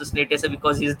 concerned Rustam Snetia, sir,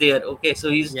 because he's there. Okay,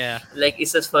 so he's Yeah. like,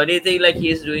 it's a funny thing, like he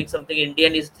is doing something.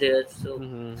 Indian is there. So,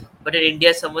 Mm-hmm. but in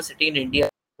India, someone sitting in India.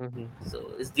 Mm-hmm. So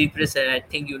it's Deep Racer. I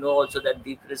think you know also that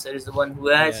Deep Racer is the one who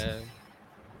has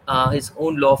Yeah. his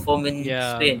own law firm in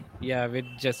Yeah. Spain. Yeah. With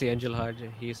Jesse Angel Hart,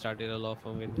 he started a law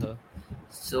firm with her.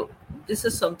 So this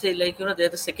is something like, they're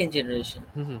the second generation.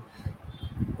 Mm-hmm.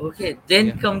 Okay, then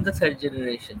Yeah. come the third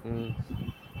generation, Mm.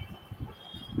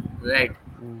 right?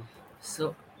 Mm.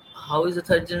 So how is the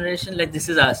third generation? Like, this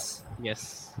is us,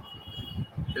 Yes.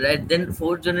 right? Then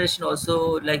fourth generation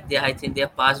also, like, they, I think they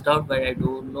are passed out, but I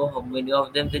don't know how many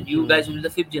of them. Then you Mm. guys will be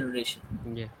the fifth generation.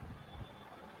 Yeah.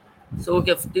 So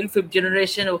okay, till fifth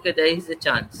generation, okay, there is a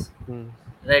chance, Mm.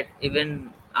 right?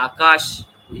 Even Akash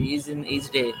is in his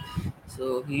day,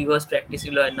 so he was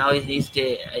practicing law, and now in his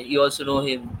day, you also know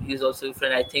him. He's also a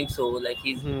friend, I think so. Like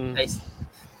he's, Mm. I,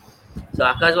 so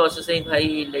Akash was also saying,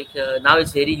 "Bhai, like now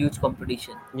it's very huge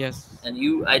competition," Yes. and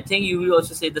you, I think you will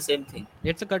also say the same thing.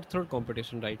 It's a cutthroat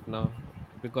competition right now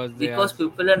because they are. Because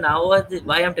people are now,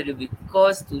 why I'm telling you,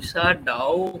 because Tushar,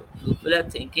 now people are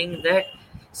thinking that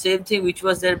same thing which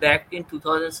was there back in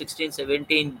 2016,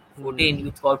 17, Mm. 14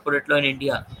 with corporate law in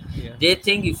India. Yeah. They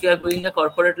think if you are going a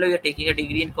corporate law, you're taking a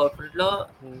degree in corporate law,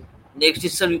 Mm. next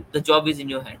is, sir, the job is in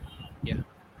your hand, Yeah.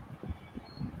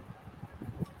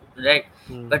 right?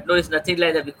 Mm. But no, it's nothing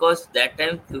like that, because that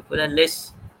time people are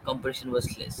less, competition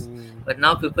was less, Mm. but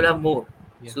now people are more.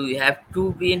 Yeah. So you have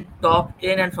to be in top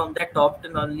 10, and from that top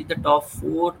 10, only the top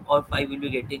 4 or 5 will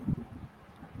be getting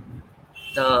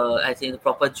the, I think, the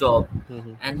proper job.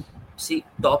 Mm-hmm. And see,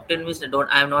 top 10 means, don't,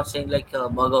 I'm not saying like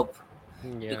mug up,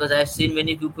 Yeah. because I've seen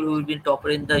many people who have been topper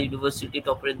in the university,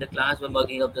 topper in the class, were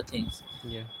mugging up the things.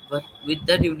 Yeah. But with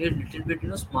that, you need little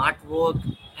bit, smart work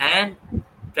and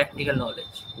practical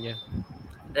knowledge, Yeah.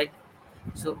 right?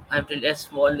 So I'm telling a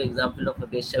small example of a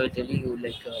best. I will tell you,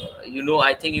 like,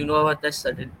 I think you know about that.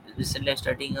 Certain recently, I'm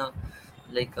studying a,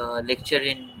 like a lecture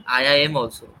in IIM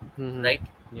also, Mm-hmm. right?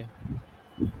 Yeah.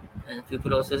 And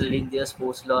people also reading their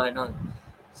sports law and all.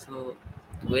 So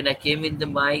when I came in the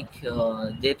mic,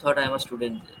 they thought I'm a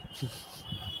student there,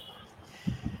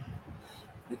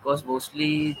 because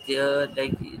mostly they're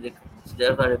like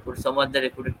there are some are the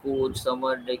reputed coach, some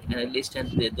are like analyst, and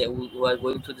they who are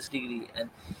going through this degree, and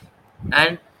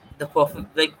the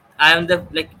like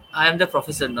I am the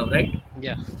professor now, right?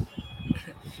 Yeah.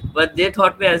 But they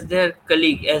thought me as their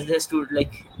colleague, as their student,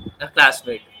 like a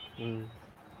classmate. Mm.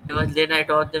 Then I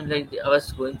taught them, like I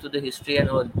was going through the history and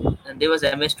all, and they was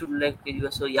MS to, like, you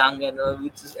are so young and all,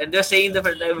 and they're saying the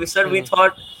first time, sir, we Mm.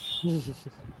 thought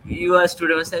you are a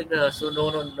student. I was like, so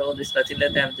no, this nothing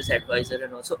like that. I'm just advisor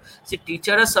and also. See,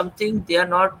 teacher are something, they are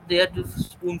not there to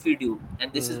spoon feed you,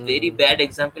 and this is very Mm. bad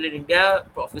example in India.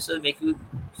 Professors make you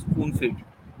spoon feed.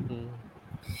 Mm.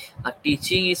 A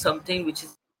teaching is something which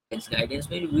is guidance. Guidance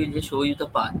means we will just show you the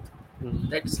path. Mm.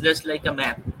 That's just like a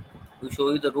map. We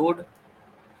show you the road,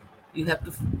 You have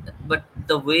to, but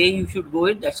the way you should go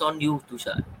in, that's on you,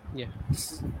 Tushar. Yeah.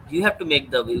 This is, you have to make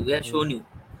the way. We have Mm. shown you.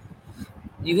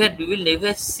 You will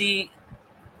never see.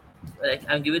 Like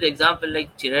I'm giving the example,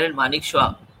 like General Manik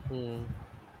Shah Mm.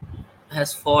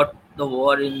 has fought the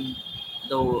war in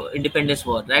the Independence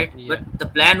War, right? But Yeah. the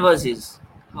plan was his.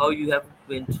 How you have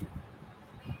went through,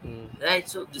 Mm. right?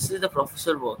 So this is the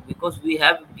professor work because we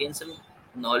have gained some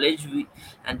knowledge.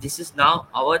 And this is now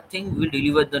our thing. We will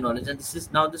deliver the knowledge, and this is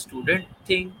now the student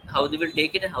thing. How they will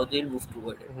take it and how they will move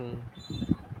toward it.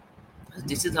 Mm.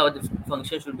 This is how the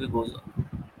function should be goes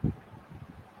on.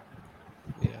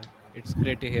 Yeah. It's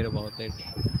great to hear about that.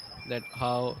 That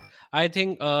how I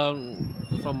think,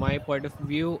 from my point of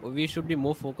view, we should be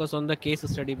more focused on the case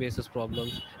study basis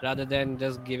problems rather than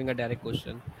just giving a direct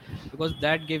question, because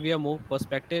that give you a more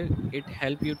perspective. It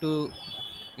help you to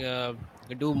uh,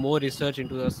 do more research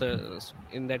into the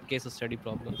in that case study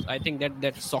problems. I think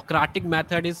that Socratic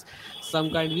method is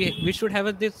some kind. We should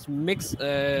have this mix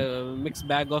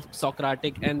bag of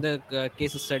Socratic and the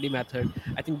case study method.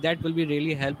 I think that will be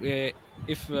really help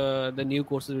if the new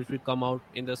courses which will come out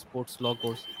in the sports law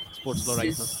right now.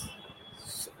 This,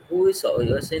 who is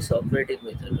you are saying Socratic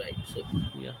method, right? So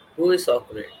Yeah. who is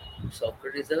Socrates?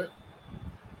 Socrates is a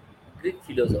Greek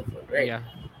philosopher, right? Yeah.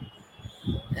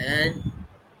 And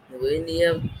when you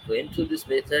have went through this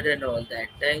method and all that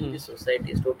time, Hmm. the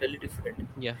society is totally different.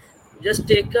 Yeah. Just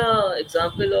take a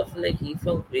example of like he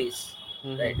from Greece,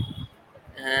 Mm-hmm. right?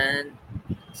 And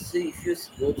see if you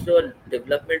go through a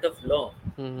development of law,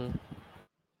 Mm-hmm.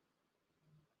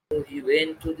 so he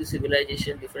went through the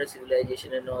civilization, different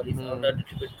civilization and all. He found out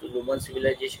Mm-hmm. a little bit to Roman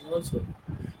civilization also,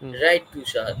 Mm-hmm. right,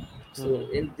 Tushar? So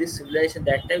Mm-hmm. in this civilization,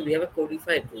 that time we have a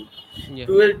codified rule. Yeah.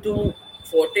 12 to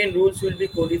 14 rules will be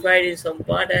codified in some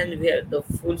part, and we have the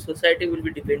full society will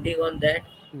be depending on that,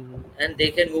 Mm-hmm. and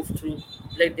they can move through,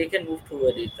 like they can move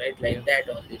toward it, right? Yeah. Like that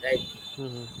only, right?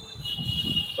 Mm-hmm.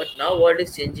 But now world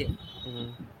is changing,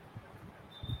 Mm-hmm.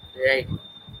 right?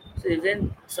 So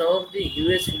even some of the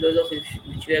US philosophers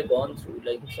which we have gone through,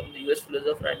 like some of the US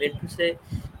philosophers, I meant to say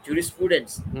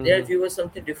jurisprudence, their Mm-hmm. view was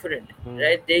something different, Mm-hmm.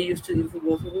 right? They used to, if you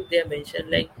go through, they have mentioned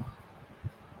like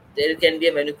there can be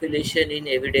a manipulation in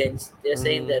evidence. They're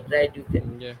saying that, right? You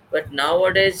can, Yeah. but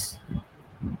nowadays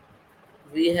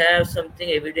we have something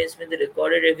evidence with the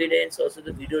recorded evidence, also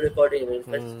the video recorded evidence.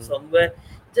 But Mm-hmm. somewhere,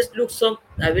 just look some.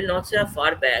 I will not say a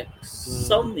far back,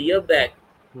 some year back,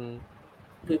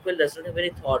 Mm-hmm. people does not have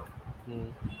any thought. Mm-hmm.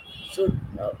 So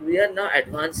we are now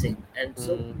advancing, and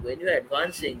so Mm-hmm. when you are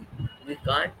advancing, we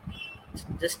can't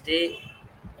just stay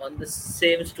on the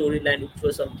same storyline, which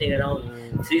was something around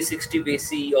Mm-hmm. 360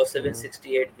 BC or Mm-hmm.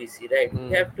 768 BC, right? We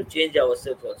Mm-hmm. have to change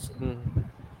ourselves also.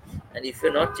 And if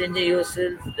you're not changing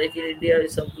yourself, like in India,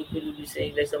 some people will be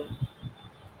saying like some.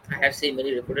 I have seen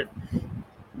many reported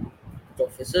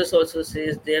professors also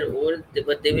says they're old,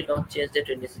 but they will not change their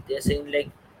tendency. They're saying like,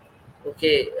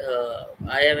 okay,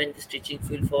 I am in this teaching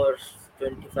field for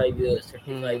 25 years, 35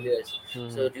 Mm-hmm. years. So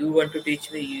Mm-hmm. do you want to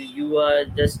teach me? You are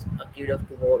just a kid of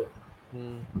tomorrow.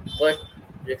 Mm-hmm. But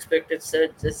respected sir,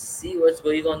 just see what's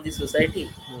going on in the society.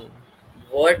 Mm-hmm.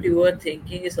 What you are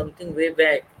thinking is something way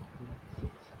back,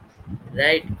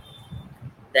 right?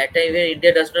 That time when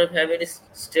India does not have any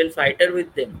still fighter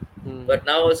with them. Mm-hmm. But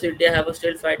now also India have a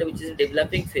still fighter which is in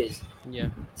developing phase. Yeah.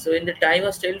 So in the time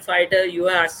of still fighter, you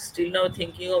are still now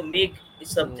thinking of MiG is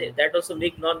something Mm-hmm. that also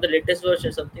MiG, not the latest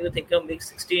version. Something you think of MiG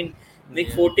 16, MiG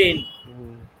Yeah. 14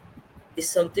 Mm-hmm. is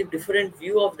something different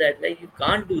view of that. Like you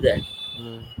can't do that.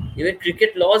 Mm-hmm. Even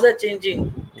cricket laws are changing.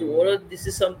 Mm-hmm. Tomorrow this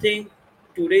is something.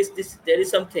 Today's this there is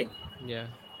something, Yeah.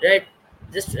 right?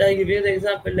 Just I give you the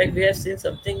example. Like we have seen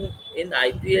something in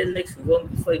IPL, like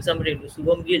Subham, for example,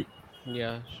 Subham Gill.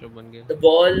 Yeah. Shubman Gill. The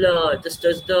ball just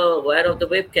touched the wire of the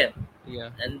webcam, Yeah.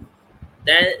 and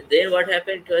then what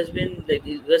happened? It has been like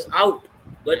it was out,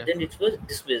 but Yeah. then it was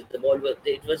dismissed. The ball was,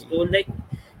 it was Yeah. told like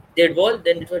dead ball,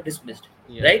 then it was dismissed,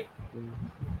 Yeah. right? Mm.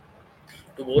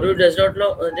 Tomorrow does not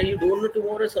know. Then you don't know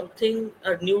tomorrow something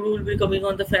a new rule will be coming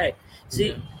on the fact. See,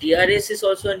 Yeah. DRS is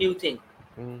also a new thing.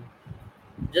 Mm.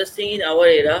 Just think in our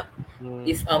era, Mm.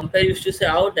 if umpire used to say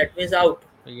out, that means out.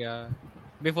 Yeah.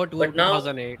 Before But now,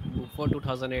 2008, before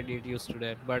 2008, it used to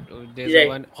that. But there's a right?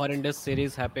 one horrendous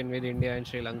series happened with India and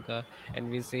Sri Lanka, and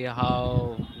we see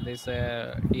how this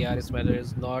DRS method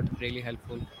is not really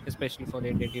helpful, especially for the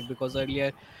Indian team. Because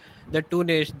earlier, the two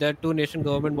nation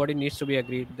government body needs to be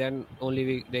agreed. Then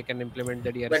only they can implement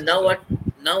the DRS But now system.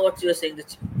 what? Now what you are saying? The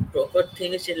proper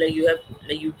thing is like you have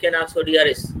like you can ask for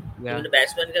DRS. Even Yeah. the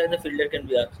batsman can, the fielder can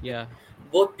be asked. Yeah.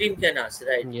 Both team can ask,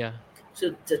 right? Yeah.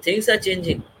 So the things are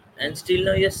changing, and Mm. still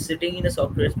now you're sitting in a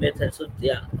software method. So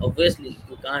yeah, obviously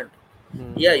you can't.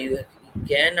 Hmm. Yeah, you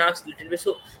can ask little bit.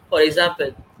 So, for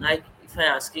example, like if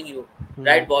I'm asking you, Hmm.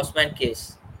 write Bossman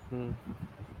case. Hmm.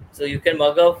 So you can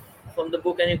mug up from the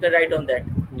book and you can write on that,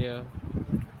 Yeah.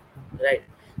 right?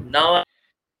 Hmm. Now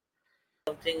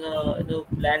something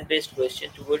plan based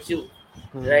question towards you,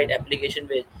 right? Hmm. Application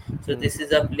based. So Hmm. this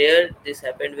is a player. This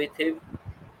happened with him.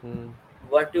 Hmm.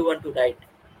 What do you want to write?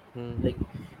 Hmm. Like,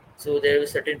 so there is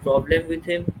a certain problem with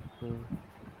him, Hmm.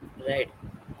 right?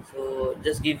 So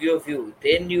just give you a view.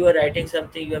 Then you are writing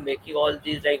something. You are making all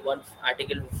these like one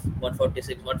article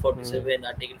 146, Hmm. 147,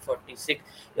 article 46.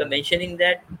 You are Hmm. mentioning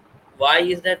that. Why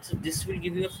is that? So this will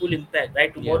give you a full impact, right?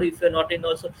 Yeah. Tomorrow, if you are not in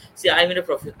also, see, I'm in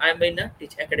a I'm in a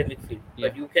teach academic field, Yeah.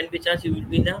 but you can be chance you will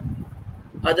be in a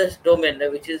other domain,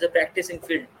 which is a practicing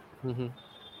field. Hmm.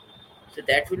 So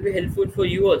that will be helpful for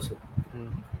you also. Hmm.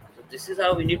 So this is how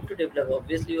we need to develop.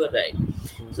 Obviously, you are right.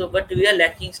 Hmm. So, but we are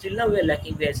lacking still now. We are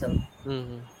lacking behind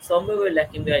Hmm. somewhere we're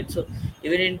lacking behind. So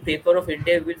even in paper of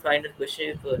India, we'll find a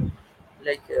question paper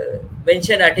like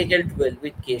mention Article 12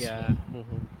 with case law, Yeah.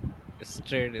 Hmm.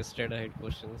 Straight ahead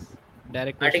questions.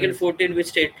 Direct Article questions. 14 with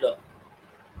state law.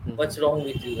 Hmm. What's wrong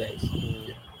with you guys?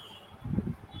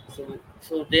 Hmm.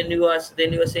 So then you are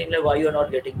saying like why you are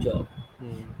not getting job.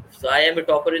 Hmm. So I am a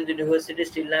topper in the university,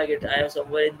 still not get. I am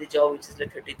somewhere in the job which is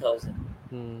like 30,000.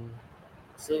 Hmm.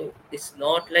 So it's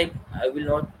not like I will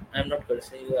not. I'm not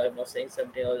cursing you. I'm not saying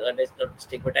something or I'm not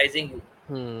stigmatizing you.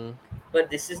 Hmm. But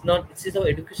this is not. This is our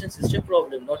education system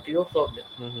problem, not your problem.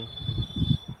 Hmm.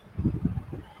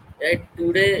 Right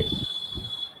today,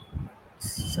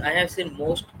 I have seen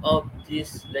most of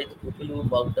these like the people who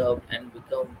bugged up and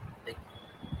become like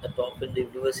the top in the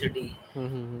university,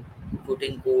 Hmm.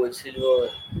 putting gold, silver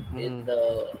Hmm. in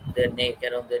their neck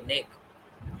around their neck.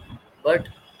 But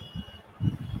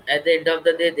at the end of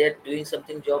the day, they're doing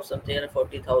something job, something around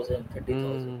 40,000,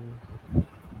 30,000. Hmm.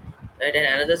 Right, and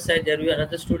another side there will be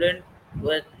another student who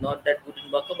is not that good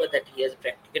in Baka, but that he has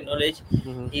practical knowledge.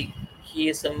 Hmm. He he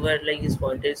is somewhere like his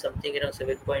pointer is something around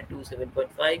 7.2,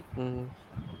 7.5. Hmm.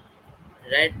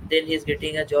 Right, then he's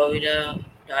getting a job in a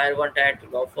tier one, tier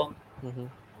two law firm, Hmm.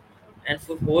 and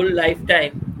for whole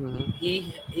lifetime Hmm. he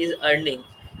is earning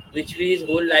which is his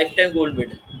whole lifetime gold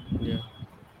medal, Yeah.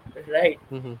 right?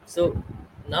 Hmm. So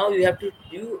now you have to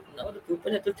do now the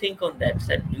people have to think on that,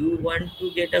 that do you want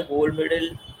to get a gold medal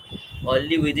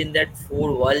only within that four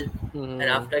wall, and Hmm.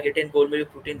 after getting gold medal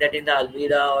putting that in the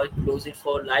almira or close it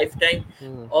for lifetime,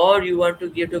 Hmm. or you want to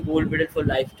get a gold medal for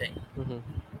lifetime. Hmm.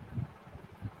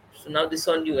 So now this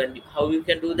on you, and how you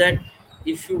can do that.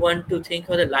 If you want to think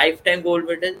of the lifetime gold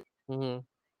medal, Hmm.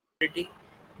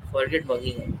 forget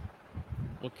mugging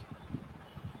up. Okay.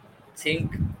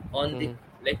 Think on the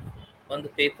Hmm. like on the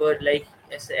paper like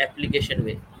as an application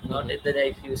way, not Hmm. in the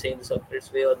if you say in the software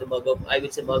way or the mug up. I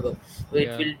will say mug up, so it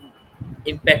Yeah. will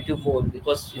impact you more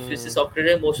because if you say Hmm.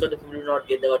 software, most of the people will not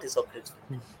get the what is software,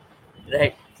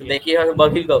 right? So Yeah. making a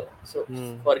bugging up. So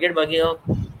Hmm. forget bugging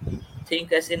up.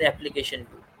 Think as in application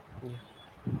too. Yeah.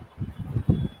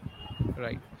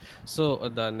 Right. So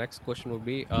the next question would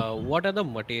be, what are the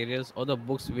materials or the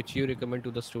books which you recommend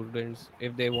to the students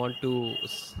if they want to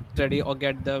study or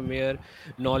get the mere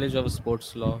knowledge of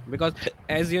sports law? Because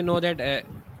as you know that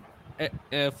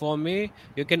for me,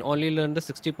 you can only learn the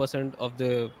 60% of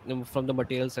the from the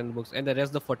materials and books, and the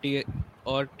rest, the 40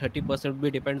 or 30% will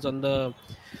be depends on the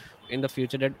in the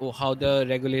future that how the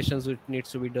regulations which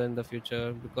needs to be done in the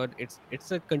future, because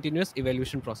it's a continuous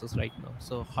evaluation process right now.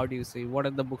 So how do you say, what are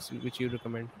the books which you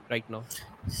recommend right now?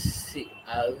 See,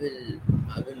 I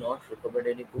will not recommend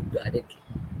any book directly,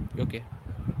 Okay.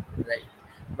 right?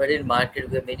 But in market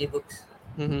we have many books,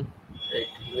 Mm-hmm. right?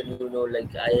 Even you know,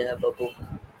 like I have a book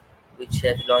which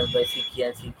has launched by Fiki,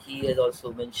 and Fiki has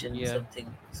also mentioned Yeah.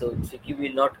 something. So Fiki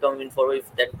will not come in forward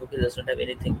if that book does not have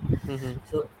anything. Mm-hmm.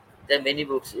 So there are many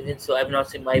books. Even so, I'm not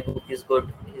saying my book is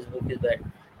good, his book is bad.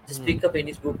 Just Mm-hmm. pick up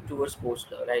any book towards sports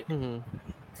law, right? Mm-hmm.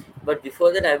 But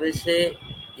before that, I will say,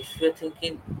 if you're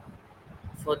thinking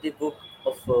for the book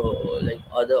of like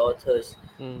other authors,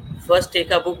 Mm. first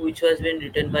take a book which has been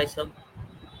written by some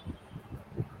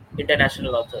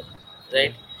international author, Yeah.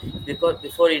 right? Because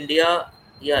before India,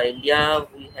 yeah, India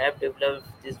we have developed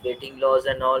these betting laws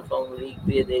and all from Rig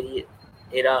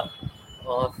era,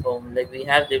 or from like we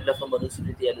have developed from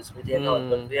Manusmriti, Anusmriti and all,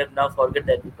 but Mm. we have now forget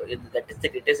that because that is the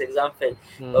greatest example.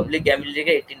 Mm. Public Gambling Act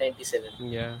 1897,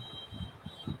 Yeah.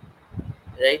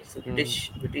 right? So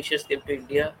Mm-hmm. Britishers came to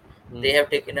India, they Mm. have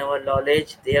taken our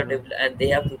knowledge, they have Mm. developed, and they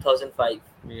have 2005,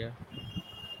 Yeah.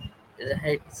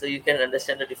 right? So you can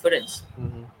understand the difference.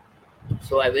 Mm-hmm.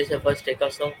 So I will say first take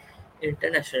up some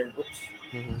international books,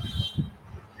 Mm-hmm.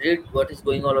 read what is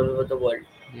going on all over the world,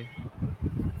 Yeah.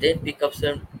 then pick up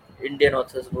some. Indian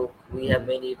authors book. We have Mm-hmm.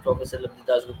 many Professor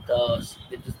Labdidas Gupta,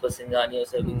 Vidyut Pasingani,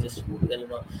 or we Mm-hmm. just well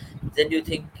know. Then you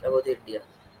think about India.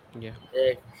 Yeah.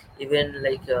 Right? Even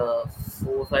like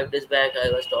 4 or 5 days back, I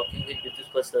was talking with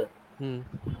Vidyut Pasar. Mm-hmm.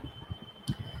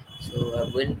 So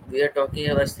when we are talking,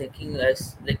 I was thinking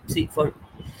as like see for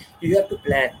you have to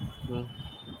plan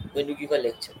when you give a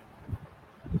lecture.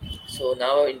 So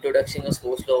now introduction of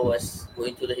sports law was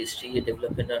going through the history and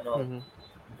development and all. Mm-hmm.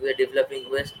 We were developing,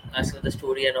 we were asking the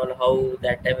story and all how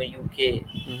that time in UK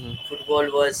Mm-hmm.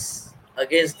 football was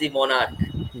against the monarch.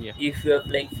 Yeah. If you are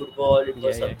playing football, it Yeah.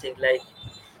 was Yeah. something like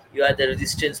you are the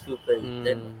resistance people.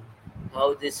 Then Mm.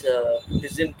 how this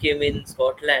Buddhism came in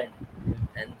Scotland,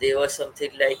 Yeah. and there was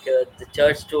something like the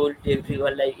church told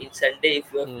everyone like in Sunday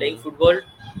if you are playing Mm. football,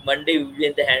 Monday you will be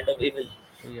in the hand of evil.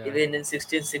 Yeah. Even in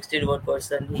 1616, one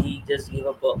person he just gave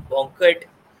a banquet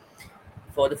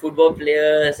for the football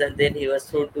players, and then he was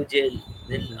thrown to jail.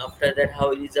 Then Mm-hmm. after that, how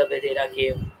Elizabeth era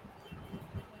came.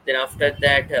 Then after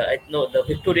that, no, the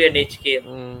Victorian age came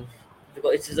Mm.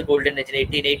 because it is the golden age in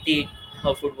 1880.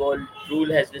 How football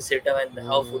rule has been set up and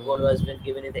how football Mm. has been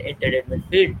given in the entertainment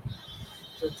field.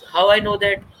 So how I know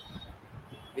that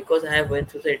because I have went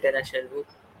through the international book.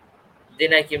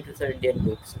 Then I came to the Indian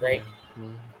books, right? Yeah.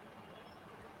 Mm.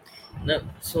 No,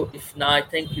 so if now I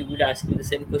think you will ask me the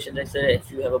same question. I said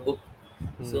if you have a book,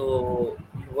 Mm. so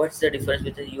what's the difference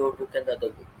between your book and the other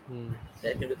book? Mm.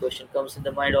 That kind of question comes in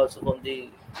the mind also from the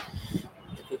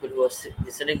people who are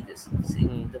listening this. See,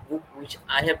 Mm. the book which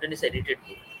I have done is edited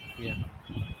book, Yeah.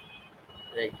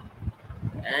 right?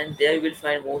 And there you will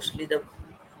find mostly the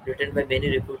written by many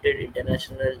reputed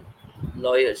international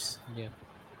lawyers, Yeah.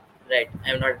 right?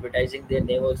 I'm not advertising their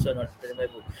name also, not in my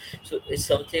book. So it's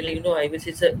something like, I will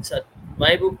say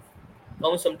my book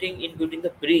comes something including the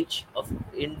breach of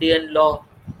Indian law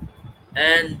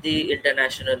and the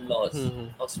international laws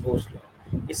Mm-hmm. of sports law.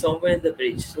 It's somewhere in the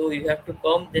bridge. So you have to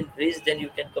come, then bridge, then you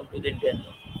can come to the Indian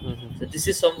law. Mm-hmm. So this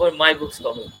is somewhere my books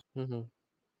coming. Mm-hmm.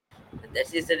 And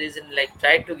that is the reason, like,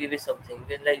 try to give it something.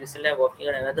 Even like recently, I'm working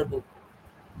on another book.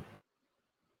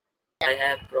 I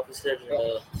have Professor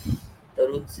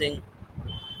Tarun Singh.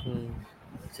 Mm.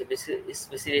 So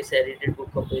basically it's a edited book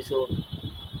of his own,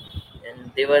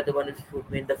 and they were the one who put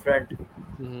me in the front.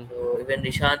 Mm-hmm. So even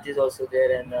Nishant is also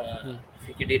there, and Mm.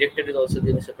 Fiki director is also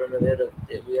there. Mr. Pranavera,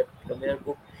 we are coming our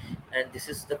book, and this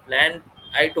is the plan.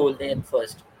 I told them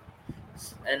first,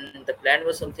 and the plan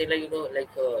was something like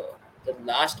like the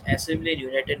last assembly in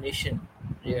United Nations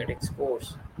Mm. regarding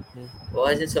sports Mm.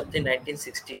 was in something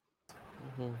 1960,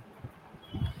 Mm.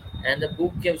 and the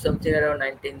book came something around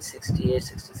 1968,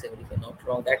 67, if I'm not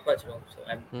wrong, that much wrong. So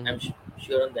I'm Mm.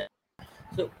 sure on that.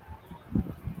 So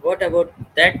what about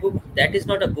that book? That is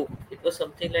not a book. It was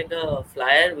something like a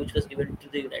flyer which was given to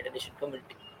the United Nations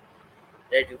community.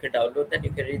 Right? You can download that,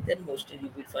 you can read that. Mostly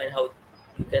you will find how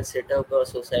you can set up a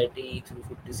society through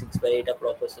 56 by 8, a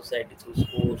proper society through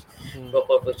sports, Mm.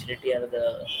 proper opportunity under the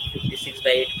 56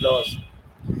 by 8 clause.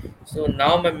 So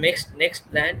now my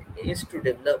next plan is to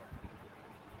develop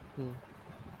Mm.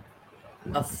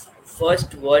 a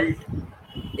first world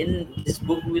in this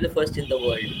book will be the first in the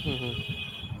world,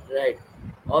 Mm-hmm. right?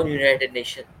 On United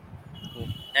Nations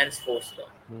Mm. and sports law.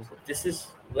 Mm. So this is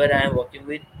where I am working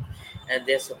with, and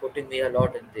they're supporting me a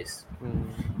lot in this. Mm.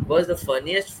 Because the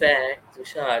funniest fact,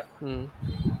 Tushar, Mm.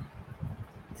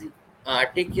 the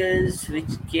articles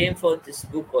which came for this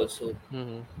book also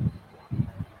Mm-hmm.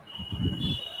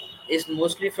 is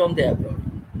mostly from the abroad.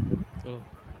 Oh,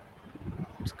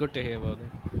 it's good to hear about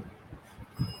that.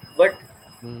 But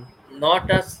Mm. not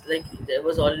as like there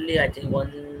was only I think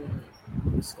one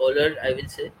scholar I will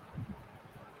say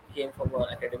came from an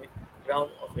academic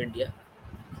ground of India.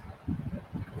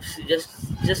 So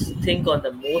just think on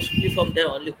the mostly from there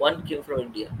only one came from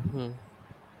India. Mm.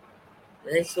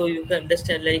 Right? So you can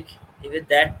understand like even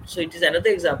that so it is another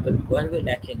example why we're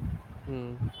lacking.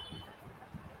 Mm.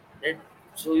 Right?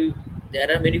 So there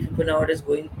are many people nowadays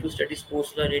going to study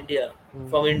sports law in India Mm.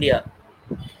 from India.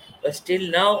 But still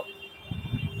now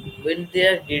when they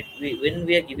are when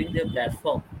we are giving them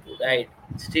platform to Mm. write,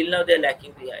 still now they are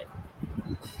lacking behind.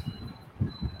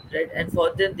 Right? And for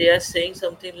them they are saying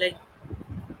something like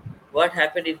what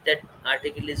happened if that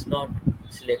article is not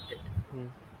selected. Mm.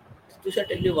 To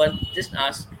tell you one just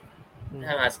ask Mm.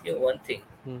 I'm asking you one thing.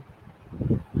 Mm.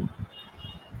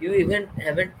 You even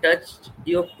haven't touched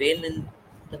your pen in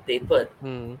the paper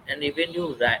Mm. and even you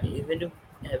write even you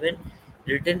haven't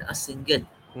written a single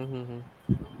Mm-hmm.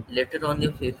 letter on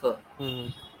your paper, Mm-hmm.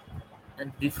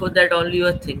 and before that only you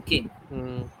are thinking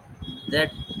Mm.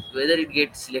 that whether it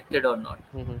gets selected or not.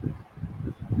 Mm-hmm.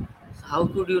 How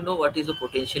could you know what is the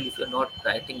potential if you're not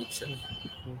writing itself?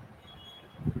 Mm.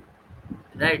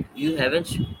 right? You haven't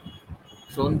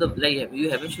shown the like you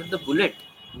haven't shown the bullet.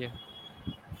 Yeah.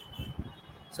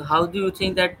 So how do you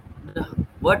think that?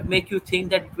 What make you think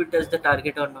that it will touch the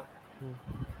target or not? Mm.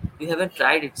 You haven't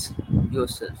tried it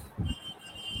yourself.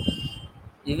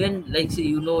 Even like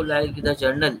see, like the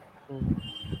journal. Mm.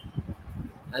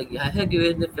 I have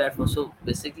given the platform. So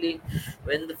basically,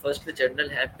 when the first journal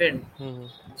happened, Mm.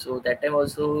 so that time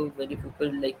also many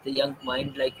people like the young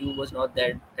mind like you was not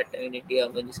that time in India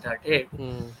when you started.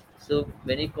 Mm. So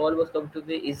many call was come to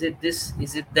me. Is it this?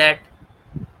 Is it that?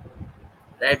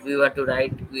 That we want to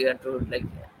write. We want to like.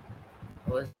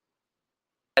 was-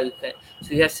 So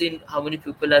you have seen how many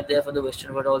people are there from the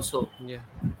Western world also. Yeah.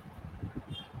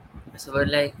 So we're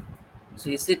like, so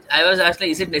is it? I was asked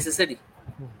like, is it necessary?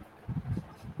 Mm.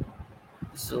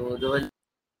 So they were.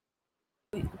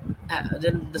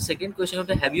 Then the second question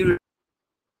was, have you?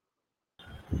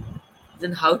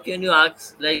 Then how can you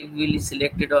ask like will you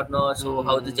select it or not? So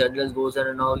how the Mm. journal goes on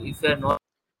and all. If you are not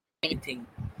anything,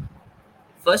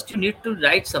 first you need to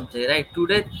write something, right?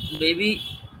 Today maybe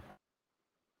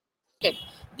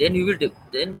then you will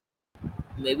then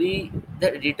maybe the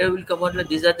editor will come out like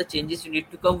these are the changes you need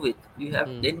to come with. You have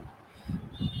Mm. then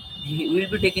he will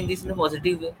be taking this in a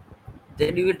positive way.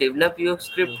 Then you will develop your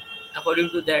script Mm. according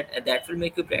to that, and that will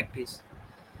make you practice.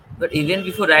 But even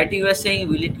before writing, you are saying,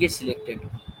 will it get selected?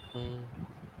 Mm.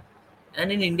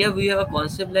 And in India, we have a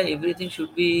concept like everything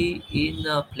should be in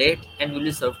a plate and will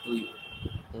be served to you.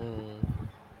 Mm.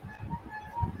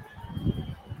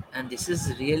 And this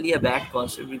is really a bad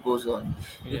concept which goes on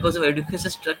Yeah. because of education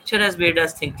structure has made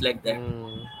us think like that.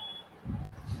 Mm.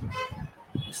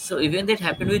 So even that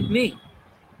happened with me.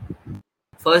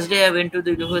 First day I went to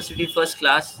the university, first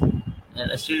class,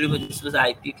 and I still remember this was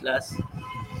IP class,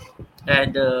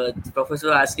 and the professor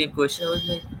was asking a question. I was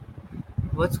like,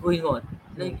 "What's going on?"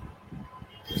 Mm. Like,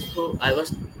 so I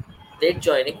was late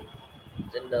joining.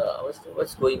 Then I was,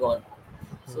 "What's going on?"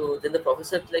 Mm. So then the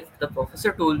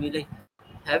professor told me like,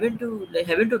 haven't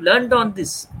you learned on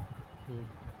this? Mm.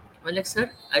 I'm like, sir,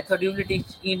 I thought you will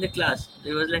teach in the class.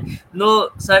 They was like, no,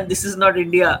 son, this is not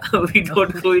India. We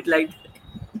don't go it like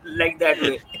that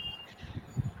way.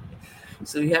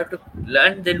 So you have to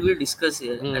learn, then we'll discuss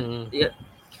here. And Mm. yeah,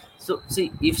 so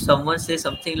see, if someone says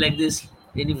something like this,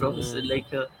 any professor Mm.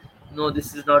 like, no,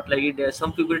 this is not like India.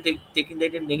 Some people taking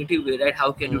that in negative way, right?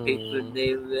 How can you take when Mm. they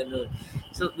when,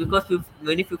 so because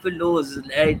many people knows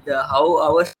right how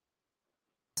our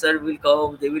sir will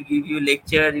come, they will give you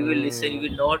lecture, you will listen, you Mm.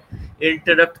 will not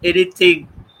interrupt anything.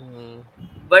 Mm.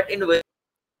 But in West,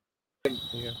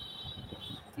 Yeah.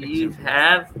 you Exactly.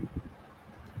 have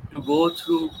to go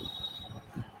through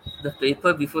the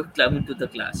paper before coming to the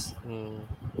class,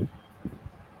 Mm.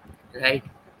 right?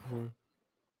 Mm.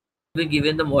 We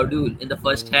given the module in the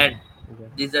first Mm. hand. Yeah.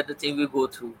 These are the things we go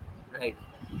through, right?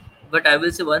 But I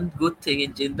will say one good thing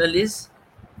in general is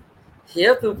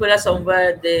here people are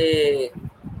somewhere they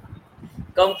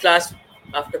come class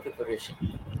after preparation.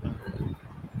 Okay.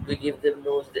 We give them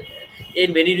notes.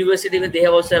 In many universities, they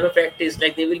have also have a practice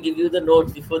like they will give you the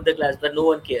notes before the class, but no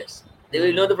one cares. They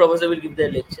will know Mm. the professor will give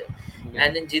their lecture. Yeah.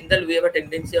 And in Jindal, we have a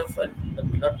tendency of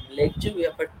not lecture, we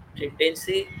have a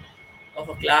tendency of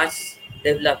a class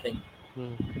developing,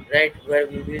 Mm. right? Where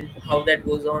we will how that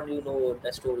goes on,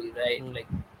 the story, right? Mm. Like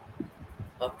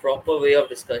a proper way of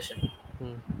discussion,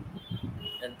 Mm.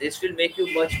 and this will make you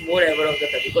much more aware of the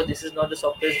fact because this is not the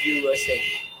software view you were saying.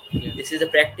 Yeah. This is a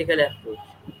practical approach,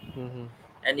 Mm-hmm.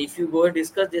 and if you go and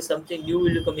discuss, there's something new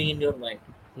will be coming in your mind.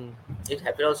 Mm. It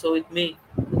happened also with me.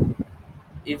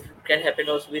 If it can happen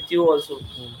also with you also.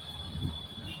 Mm.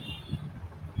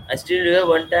 I still remember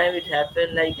one time it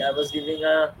happened like I was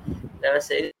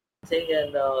saying something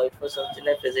and it was something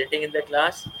like presenting in the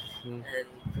class Mm.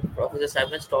 and Professor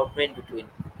Simon stopped me in between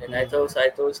and Mm. I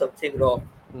thought something wrong.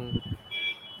 Mm.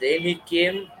 Then he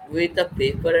came with a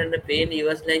paper and a pen. He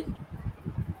was like,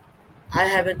 I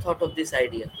haven't thought of this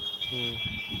idea. Mm.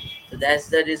 So that's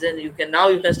the reason you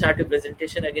can start your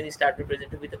presentation again. He started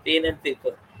presenting with a pen and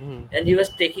paper, Mm. and he was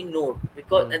taking note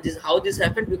because Mm. and this how this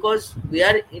happened because we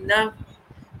are in a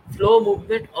flow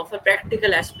movement of a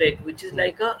practical aspect, which is Mm.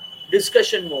 like a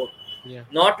discussion mode, Yeah.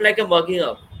 not like a mugging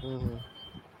up. Mm-hmm.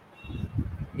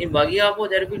 In mugging up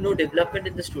mode, there will be no development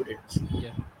in the students,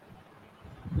 Yeah.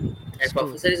 and It's true.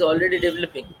 professor is already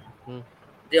developing. Mm.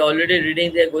 They're already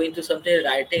reading. They're going to something,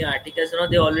 writing articles.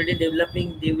 They're already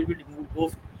developing. They will be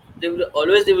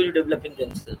developing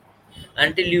themselves.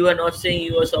 Until you are not saying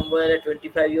you are somewhere at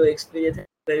 25 year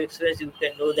experience, you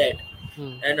can know that,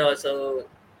 Mm. and also,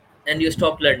 and you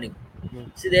stop learning. Mm.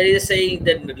 See, there is a saying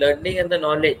that learning and the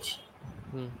knowledge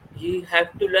Mm. you have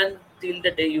to learn till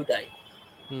the day you die.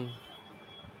 Mm.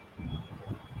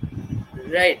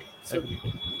 right? So Agreed.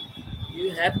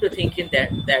 you have to think in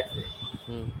that way,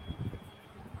 Hmm.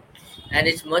 and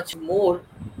it's much more,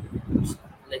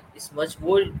 like it's much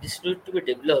more, this need to be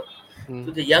developed Hmm.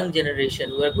 to the young generation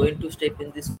who are going to step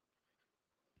in this,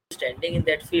 standing in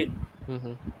that field.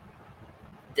 Hmm.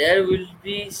 There will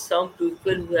be some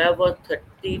people who have a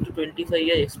 30 to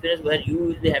 25-year experience, where you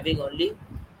will be having only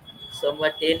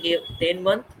somewhat 10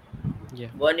 month, Yeah.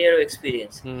 1 year of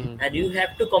experience, Hmm. and you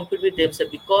have to compete with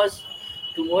themselves, because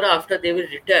tomorrow after they will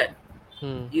retire,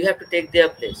 Hmm. you have to take their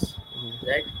place, Hmm.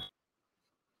 right?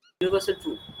 Universal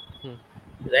truth, Hmm.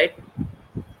 right?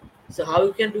 So how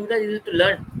you can do that? You have to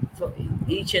learn from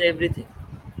each and everything.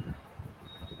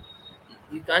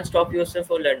 You can't stop yourself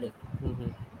from learning. Hmm.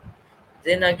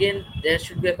 Then again, there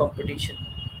should be a competition,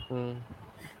 Hmm.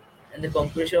 and the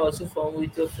competition also form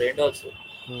with your friend also.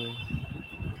 Hmm.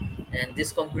 And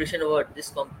this competition, what this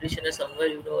competition is somewhere,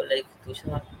 like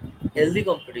Tushar, Hmm. healthy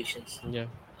competitions Yeah.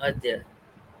 are there,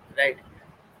 right?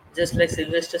 Just like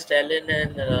Sylvester Stallone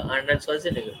and Arnold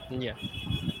Schwarzenegger, Yeah.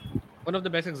 One of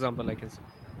the best example I can say.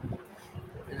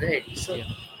 right? So Yeah.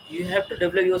 you have to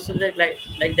develop yourself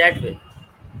like that way.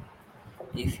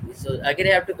 So again,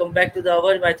 I have to come back to the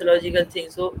our mythological thing.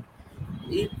 So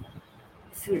if,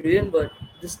 if you remember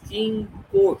this king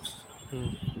quotes, Hmm.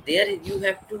 there you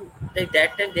have to, like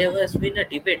that time there has been a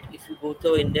debate. If you go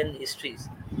to Indian histories,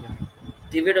 Yeah.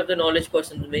 debate of the knowledge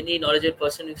person, many knowledgeable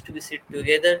person used to be sit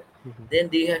together, Hmm.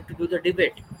 then they have to do the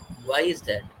debate. Why is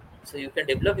that? So you can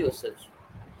develop yourself.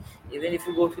 Even if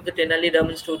you go to the Tenali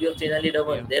Raman story of Tenali Yeah.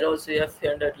 Raman, there also you have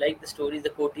found out, like the story,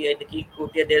 the Kotia and the King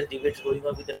Kotia, there's debates going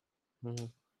on with the. Hmm.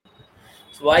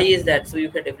 So why is that? So you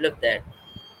can develop that.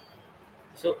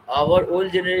 So our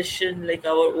old generation, like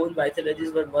our old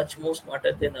mythologies, were much more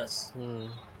smarter than us, Hmm.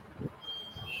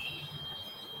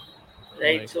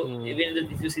 right? Right. So Hmm. even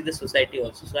if you see the society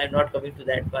also, so I'm not coming to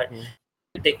that part.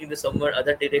 Hmm. Taking the somewhere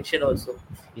other direction also,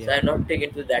 so Yeah. I'm not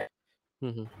taking to that.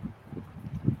 Hmm.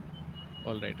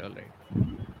 All right. All right.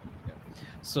 Yeah.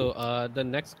 So the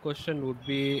next question would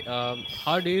be,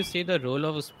 how do you see the role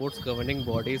of sports governing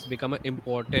bodies become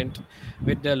important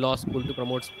with the law school to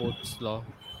promote sports law?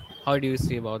 How do you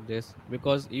see about this?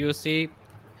 Because you see,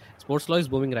 sports law is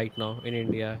booming right now in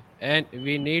India, and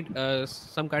we need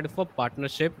some kind of a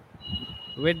partnership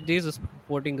with these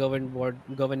sporting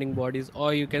governing bodies,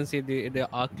 or you can say there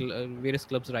are various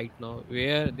clubs right now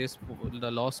where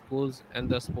the law schools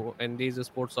and and these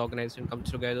sports organization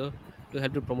comes together to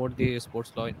help to promote the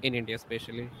sports law in India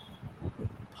especially.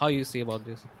 How you say about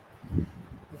this?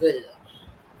 Well,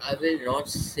 I will not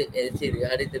say anything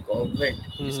regarding the government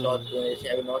is not Mm-hmm. doing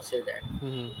anything. I will not say that.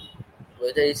 Mm-hmm.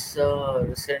 Whether it's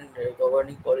recent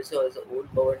governing policy or the old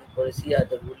governing policy, yeah,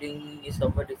 the ruling is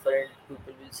somewhat different.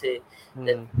 People will say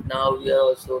that Mm-hmm. now we are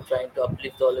also trying to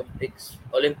uplift the Olympics,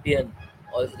 Olympian,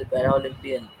 also the Para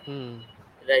Olympian,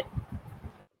 right?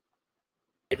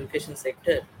 Education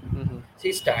sector. Mm-hmm.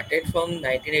 She started from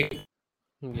 1980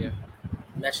 Yeah.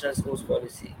 National Sports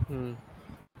Policy. Mm-hmm.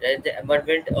 Right? The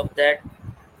amendment of that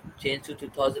changed to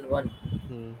 2001.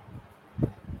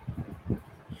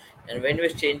 And when it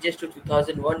was changes to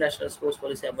 2001 National Sports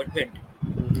Policy Amendment,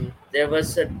 Mm-hmm. there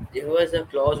was a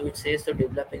clause which says to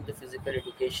developing the physical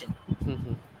education.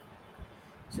 Mm-hmm.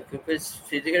 So people's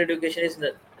physical education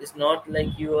is not like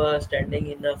you are standing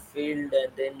in a field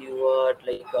and then you are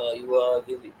like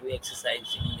doing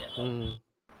exercising and all. Mm-hmm.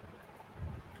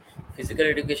 Physical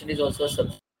education is also a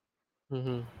subject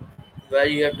Mm-hmm. where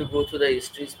you have to go through the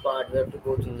histories part, you have to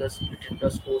go through Mm-hmm. the split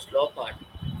into sports law part,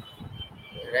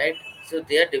 right? So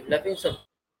they are developing some.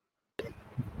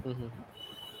 Mm-hmm.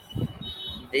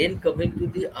 Then coming to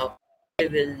the upper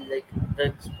level, like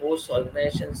the sports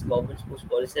organizations, government sports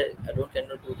policy, I don't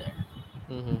cannot do that.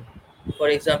 Mm-hmm. For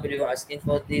example, you're asking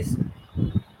for this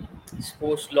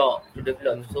sports law to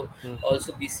develop. So Mm-hmm.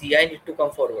 also BCI need to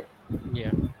come forward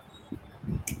Yeah.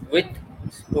 with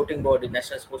sporting body,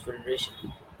 National Sports Federation,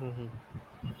 Mm-hmm.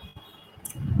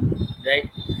 right?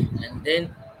 And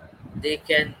then they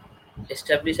can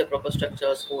establish a proper structure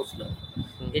of sports law.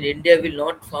 In Mm-hmm. India, you will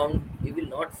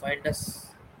not find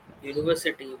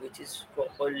university which is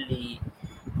properly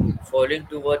falling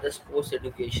toward the sports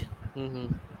education, Mm-hmm.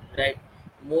 right?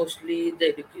 Mostly the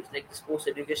education, like the sports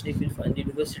education, if you find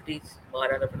universities,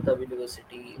 Maharana Pratap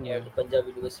University or Yeah. the Punjab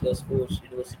University or Sports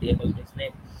University, I'm not its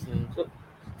name. Mm-hmm. So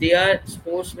they are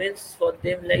sportsmen for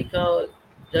them, like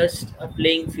just a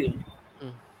playing field,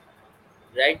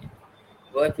 right?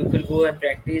 Where people go and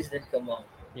practice, then come out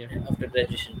Yeah. after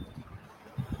graduation.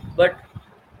 But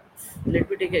let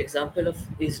me take an example of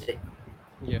East Day.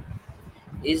 Yeah.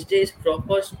 East Day is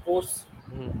proper sports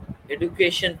Mm-hmm.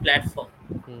 education platform,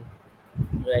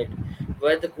 Mm-hmm. right?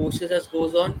 where the courses has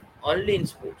goes on only in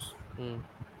sports, mm,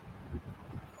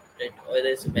 right? Whether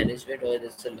it's management or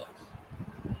it's a law.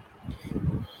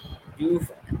 You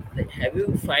like, have you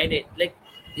find it like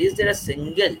is there a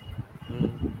single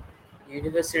mm,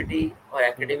 university or mm,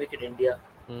 academic in India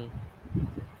mm.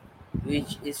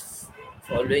 which is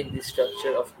following the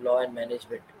structure of law and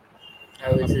management?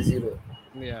 I will Ap- say zero.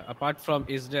 yeah, apart from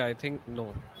ISDE, I think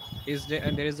no. ISDE,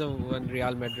 and there is a one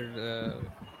Real Madrid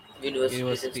Universities in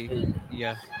university. Spain,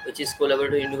 Yeah, which is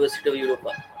collaborative University of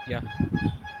Europa, yeah,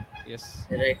 yes.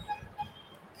 right?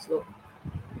 So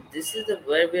this is the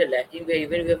where we are lacking. Where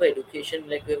even we have education,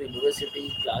 like we have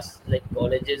university class, like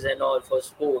colleges and all for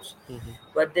sports, Mm-hmm.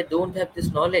 but they don't have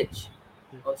this knowledge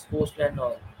of sports and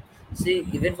all. See,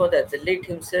 even for the athlete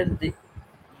himself,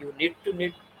 you need to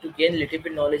gain little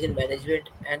bit knowledge in management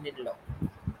and in law.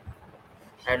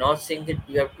 I'm not saying that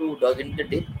you have to dug in the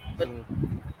deep, but Mm-hmm.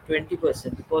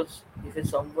 20% because if it's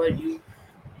somewhere you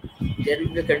there will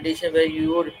be a condition where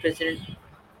your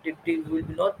representative will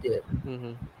be not there.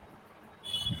 Mm-hmm.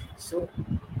 So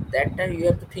that time you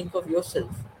have to think of yourself.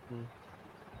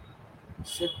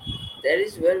 So that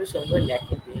is where we somewhere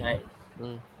lacking behind.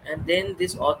 Mm-hmm. And then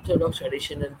this orthodox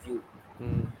traditional view,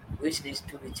 Mm-hmm. which needs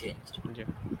to be changed. Yeah.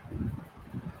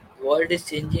 The world is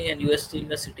changing and you are still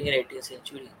not sitting in 18th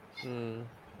century. Mm.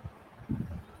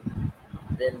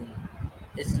 Then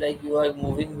it's like you are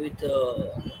moving with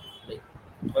like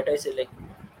what I say, like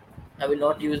I will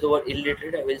not use the word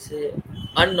illiterate, I will say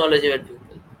unknowledgeable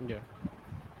people. Yeah.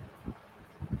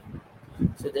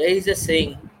 So there is a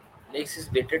saying, like it's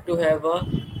better to have a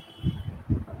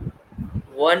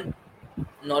one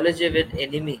knowledgeable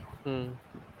enemy Mm.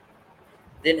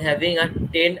 than having a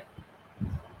 10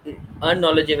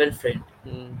 unknowledgeable friend.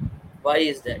 Mm. Why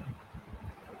is that?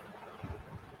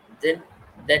 Then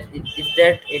that if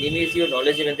that enemy is your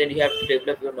knowledgeable, then you have to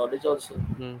develop your knowledge also.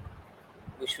 Mm.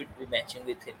 You should be matching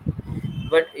with him.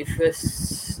 But if you're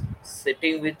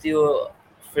sitting with your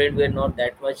friend, we're not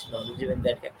that much knowledgeable in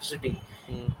that capacity.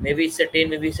 Mm. Maybe it's a 10,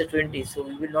 maybe it's a 20, so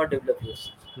we will not develop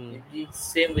yourself. Mm. It is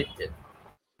same with them.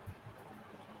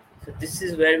 So this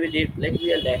is where we did like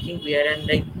we are lacking here and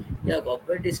like yeah,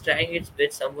 government is trying its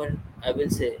best. Someone I will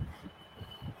say,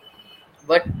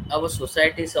 but our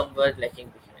society is somewhere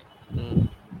lacking behind.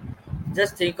 Mm.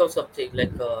 Just think of something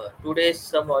like today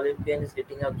some Olympian is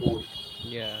getting a gold,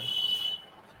 Yeah.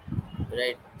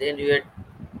 right? Then you are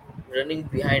running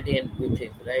behind him with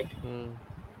him, right? Mm.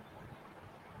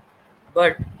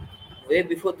 But way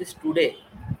before this today,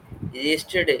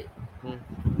 yesterday,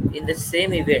 Mm. in the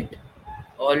same event,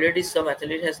 already some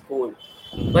athlete has gold,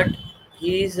 Mm. but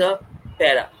he is a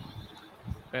para,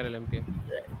 Paralympian.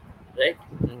 right? Right?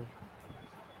 Mm.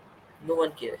 No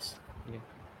one cares. Yeah.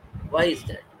 Why is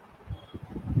that?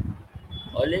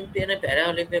 Olympian and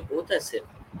Paralympian both are same.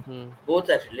 Mm. Both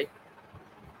are like,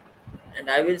 and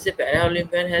I will say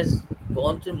Paralympian has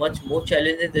gone through much more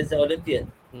challenges than the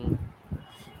Olympian. Mm.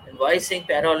 And why saying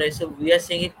Paralympian? So we are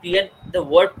saying it PN. The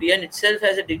word PN itself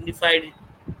has a dignified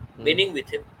Mm. meaning with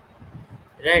him,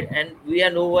 right? And we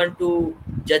are no one to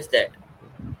judge that.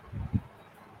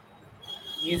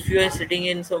 If you are sitting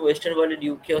in some Western world in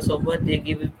UK or somewhere, they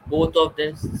give both of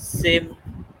them same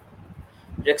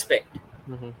respect.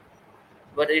 Mm.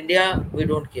 But India, we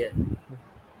don't care.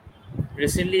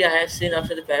 Recently, I have seen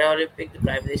after the Paralympic, the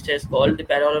Prime Minister has called the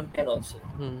Paralympian also,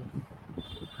 Mm.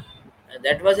 and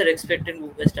that was a expected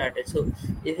movement started. So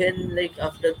even like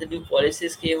after the new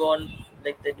policies came on,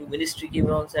 like the new ministry came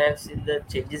on, so I have seen the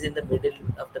changes in the middle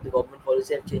after the government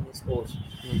policy have changed in sports.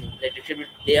 Mm. Like little bit,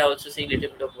 they are also seeing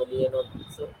little bit of money and all.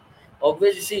 So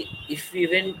obviously, see, if we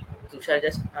even Tushar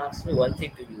just ask me one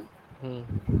thing to you, Mm.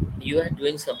 you are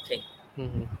doing something.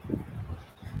 Mm.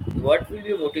 What will be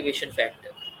your motivation factor?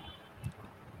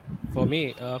 For me,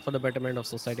 for the betterment of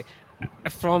society,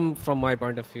 from my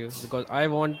point of view, because I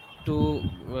want to,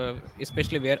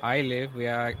 especially where I live,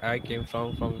 where I came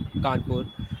from Kanpur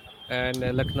and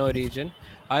Lucknow region.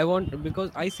 I want,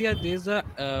 because I see there's a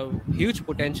huge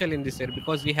potential in this area,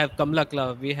 because we have Kamla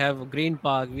Club, we have Green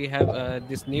Park, we have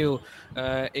this new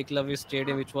Eklavya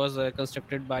Stadium, which was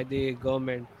constructed by the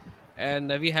government, and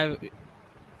we have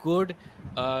good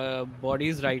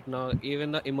bodies right now.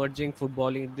 Even the emerging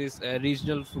footballing, these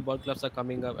regional football clubs are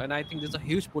coming up, and I think there's a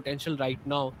huge potential right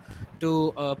now to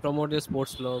promote the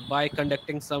sports law by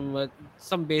conducting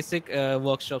some basic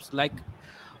workshops, like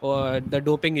the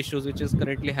doping issues which is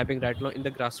currently happening right now in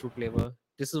the grassroots level.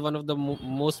 This is one of the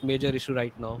most major issue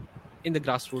right now in the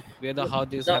grassroots, where the how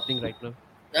this is Now, happening right now.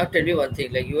 now tell you one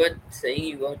thing. Like you are saying,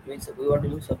 you are doing, we want to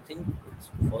do something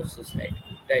for society,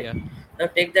 right? Yeah. Now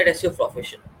take that as your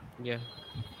profession, Yeah.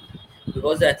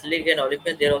 because the athlete and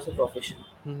Olympian, they are also profession.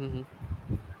 Mm-hmm.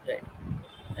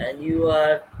 and you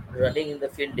are running in the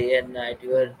field day and night,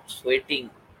 you are Mm. sweating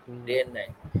Mm. day and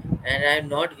night, and I am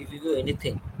not giving you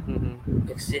anything Mm.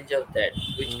 exchange of that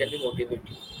which can Mm. be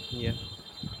motivate you. Yeah.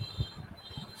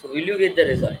 So will you get the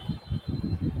result?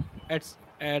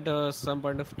 At some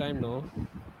point of time, no,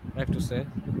 I have to say.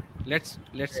 Let's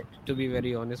Right. to be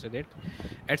very honest with it.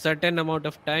 At certain amount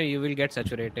of time, you will get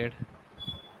saturated.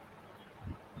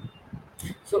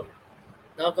 So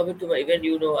now coming to my event,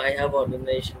 I have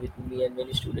organization with me and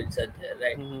many students are there,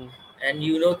 right? Mm. And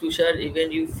Tushar,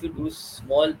 even if you do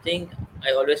small thing,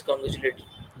 I always congratulate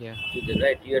Yeah. to them,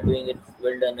 right? You are doing it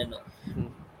well done and all.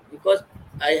 Mm. Because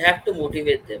I have to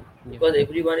motivate them Yeah. because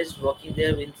everyone is working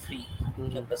there in free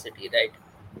Mm. capacity, right?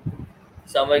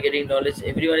 Some are getting knowledge,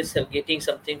 everyone is getting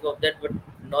something of that, but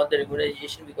not the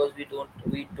remuneration because we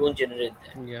don't generate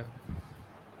that. Yeah.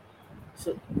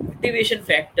 So motivation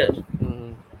factor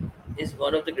Mm. is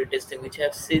one of the greatest thing which I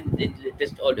have seen in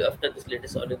latest audio after this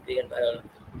latest Olympic and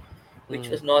Paralympic, which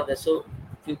Mm. was not there. So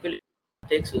people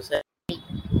take society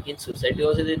in society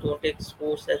also they don't take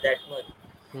sports as that much.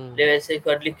 Mm. They will say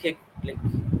cuddly kick like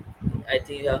I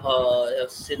think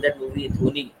I've seen that movie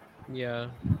Dhoni. Yeah.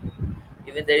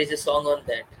 Even there is a song on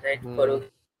that, right? Mm.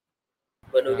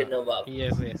 Banoge Nawab.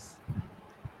 Yes. Yes.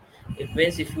 It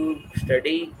means if you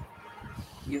study,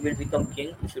 you will become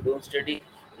king. If you don't study,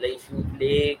 like if you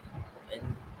play, and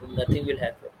nothing will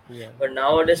happen. Yeah. But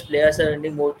nowadays, players are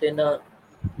earning more than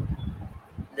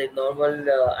the normal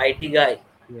IT guy,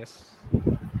 Yes.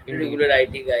 Indeed. regular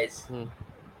IT guys, Mm.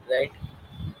 right?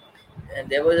 And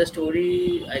there was a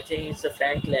story. I think it's a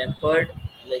Frank Lampard.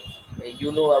 Like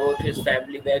about his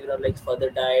family background. Like his father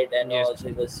died, and Yes. also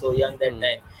he was so young that Mm.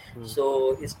 time. Mm.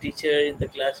 So his teacher in the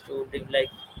class told him like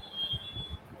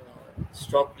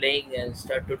stop playing and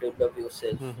start to develop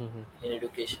yourself Mm. in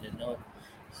education and all.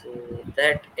 So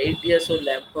that 8 years old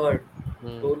Lampard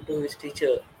Mm. told to his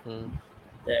teacher Mm.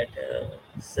 that,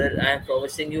 "Sir, I am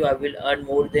promising you, I will earn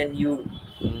more than you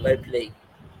by Mm. playing."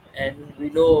 And we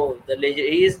know the legend.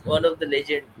 He is one of the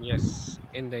legend. Yes,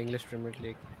 in the English Premier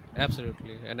League,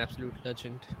 absolutely an absolute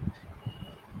legend.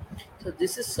 So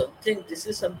this is something. This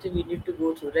is something we need to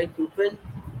go through. Like people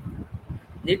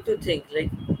need to think.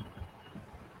 Like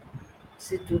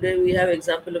see, today we have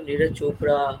example of Neeraj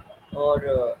Chopra or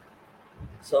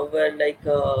somewhere like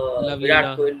Virat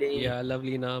Lovelina, Kohli. yeah,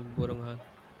 Lovelina Borunghal.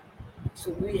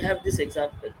 So we have this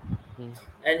example, Mm.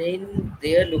 and in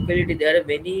their locality there are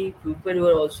many people who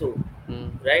are also Mm.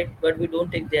 right, but we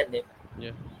don't take their name.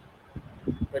 Yeah.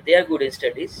 But they are good in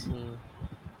studies. Mm.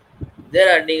 They are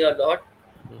earning a lot.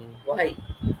 Mm. Why?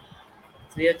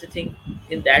 So we have to think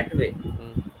in that way,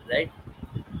 Mm. right?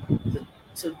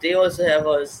 So they also have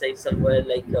a say somewhere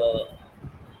like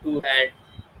two hand,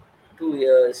 2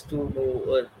 ears,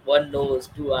 one nose,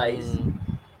 two eyes.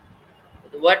 Mm.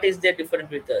 What is their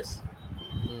different with us?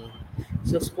 Mm.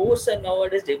 So sports are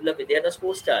nowadays developing. They are not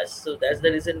sports stars. So that's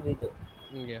the reason we know,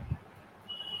 Yeah.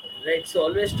 right? So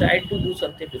always try to do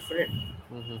something different.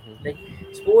 Mm-hmm. Like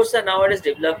sports are nowadays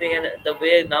developing, and the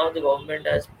way now the government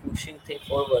is pushing things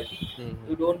forward. Mm-hmm.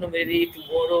 You don't know, maybe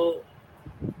tomorrow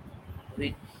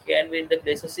we can be in the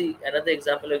place. So see, another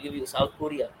example I'll give you: South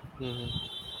Korea. Mm-hmm.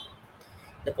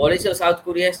 The policy of South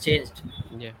Korea has changed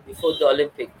Yeah. before the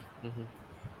Olympic, Mm-hmm.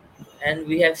 and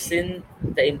we have seen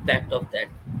the impact of that,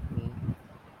 Mm.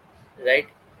 right?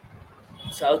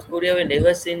 South Korea we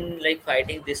never seen like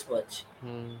fighting this much,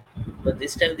 Mm. but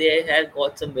this time they have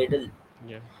got some medal,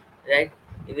 Yeah. right?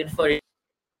 Even for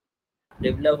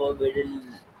develop a medal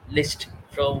list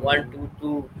from one Mm.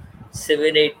 to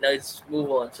 7 8. Now it's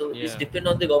move on. So it's Yeah. depend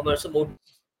on the government. So more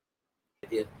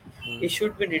there, Mm. it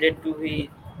should be needed to be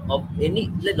of any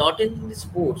like, not in the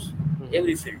sports, Mm-hmm.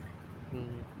 every field.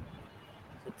 Mm.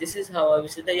 So this is how I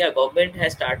would say that yeah, government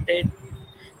has started.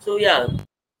 So yeah,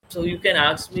 so you can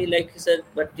ask me like sir,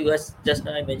 but you was just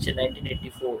now I mentioned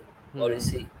 1984 Mm-hmm.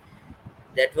 policy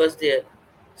that was there.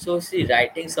 So see,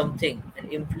 writing something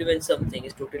and implement something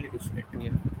is totally different.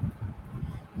 Yeah.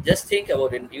 Just think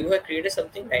about it. You have created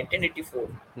something 1984,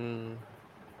 Mm.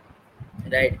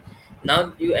 right?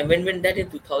 Now you amendment that in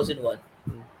 2001.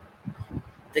 Mm.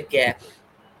 The gap,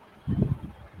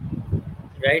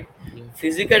 right? Yeah.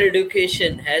 Physical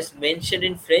education has mentioned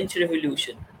in French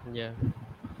Revolution, Yeah.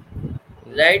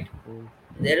 Mm. right? Mm.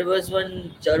 There was one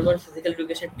German physical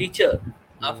education teacher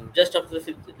after, Mm. just after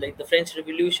the French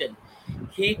Revolution.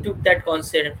 He took that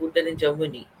concept and put that in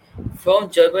Germany.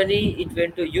 From Germany, it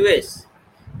went to US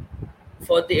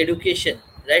for the education,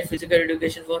 right? Physical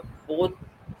education for both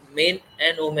men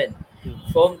and women.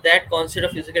 Mm. From that concept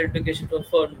of physical education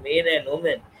for men and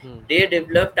women, Mm. they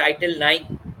developed Title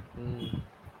 9, Mm.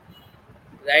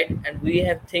 right? And we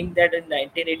have think that in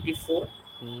 1984.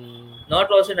 Mm.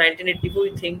 Not also 1984.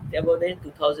 We think about it in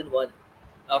 2001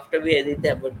 after we edit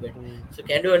the amendment. Mm. So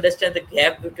can you understand the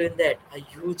gap between that? A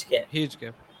huge gap, Huge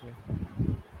gap.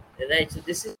 Yeah. right? So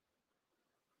this is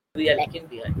we are lacking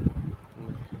behind.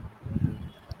 Okay.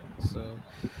 So,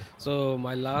 so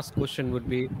my last question would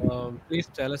be, please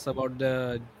tell us about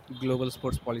the global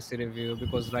sports policy review,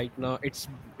 because right now it's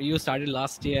you started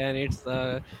last year and it's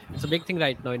a big thing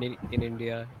right now in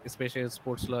India, especially in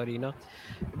sports law arena.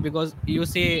 Because you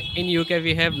see in UK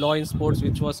we have law in sports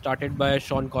which was started by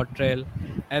Sean Cottrell,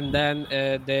 and then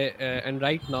and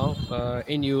right now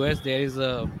in US there is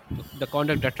a the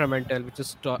conduct detrimental which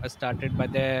is started by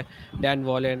the Dan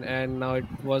Wallen, and now it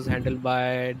was handled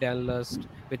by Dan Lust,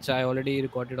 which I already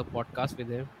recorded a podcast with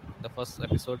him, the first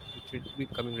episode which will be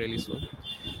coming really soon.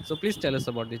 So please tell us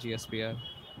about the GSPR.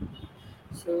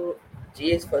 So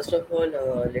GS, first of all,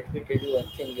 let me tell you one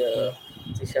thing,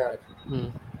 Hmm. Tushar. Hmm.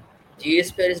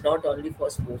 GSPR is not only for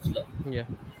sports law, Yeah.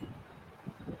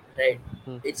 right?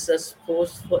 Hmm. It's a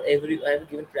sports for every. I have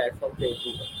given platform to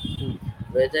everyone.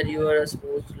 Hmm. Whether you are a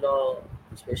sports law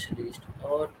specialist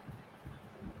or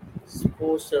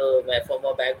sports from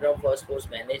a background for sports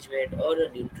management or a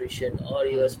nutrition or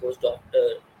you are a Hmm. sports doctor,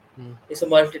 Hmm. it's a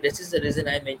multi. This is the reason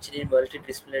I mentioned in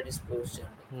multidisciplinary sports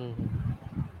journal, Hmm.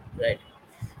 right?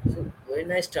 So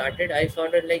when I started, I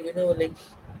found out like like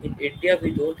in India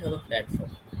we don't have a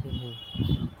platform, Hmm.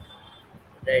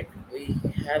 right? We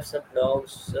have some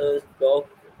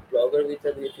blogger with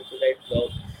us, we people write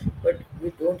blog, but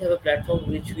we don't have a platform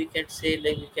which we can say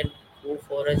like we can go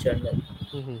for a journal.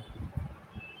 Hmm.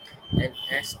 And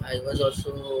as I was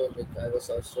also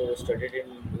studied in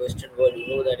Western world, you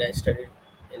know that I studied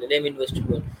LLM in Western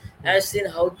world. Hmm. I've seen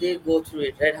how they go through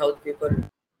it, right? How the people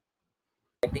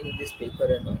writing in this paper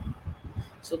and all.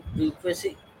 So people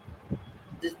see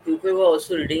these people who are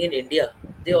also reading in India,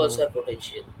 they Hmm. also have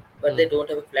potential, but Hmm. they don't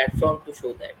have a platform to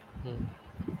show that. Hmm.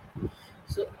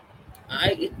 So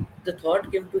the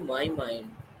thought came to my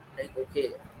mind, like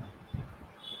okay,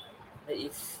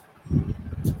 if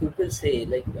people say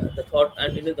like the thought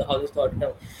and how this thought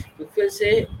come, people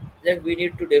say that we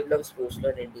need to develop sports law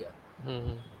in India,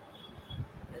 Hmm.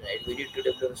 right? We need to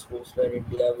develop sports law in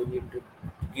India. We need to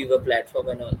give a platform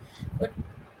and all, but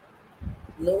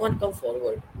no one come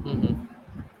forward. Hmm.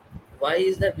 Why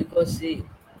is that? Because see,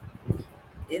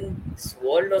 in this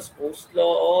world of sports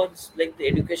law or like the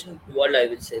education world, I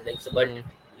will say like it's a Hmm.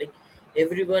 like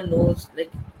everyone knows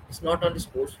like it's not only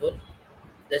sports world.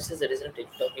 That's just the reason I'm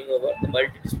talking about the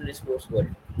multidisciplinary sports world.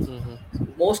 Hmm.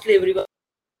 Mostly everyone,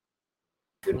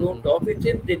 if you Hmm. don't talk with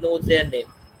him, they know their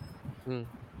name, Hmm.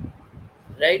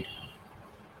 right?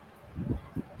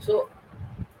 So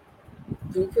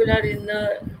people are in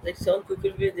like some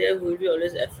people will be there who will be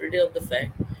always afraid of the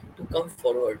fact to come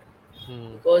forward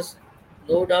Hmm. because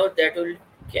no doubt that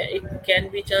it can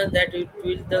be chance that it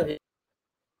will the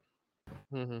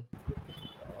Hmm.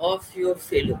 of your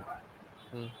failure,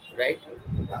 Hmm. right?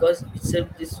 Because it's a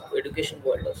this education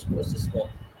world of course is small,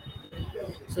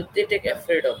 so they take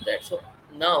afraid of that. So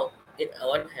now in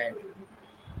one hand,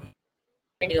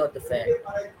 finding out the fact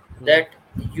Hmm. that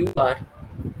you are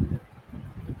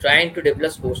trying to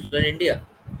develop sports law in India.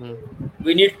 Hmm.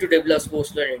 We need to develop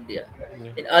sports law in India.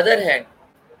 Yeah. In other hand,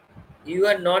 you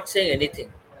are not saying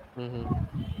anything. Hmm.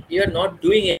 You are not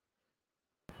doing it.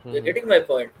 You're Hmm. getting my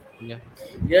point. Yeah.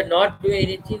 You are not doing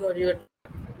anything, or you are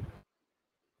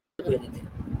not doing anything.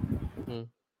 Hmm.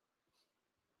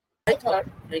 I thought,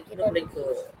 like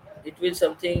it will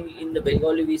something in the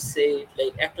Bengali we say it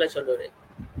like "Ekla Chalore,"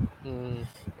 Hmm.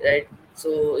 right?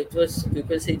 So it was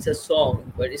people say it's a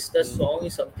song, but it's the Hmm. song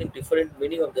is something different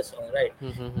meaning of the song, right?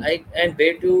 Hmm. Hmm. I and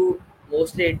bet you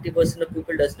mostly 80% of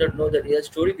people does not know the real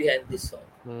story behind this song.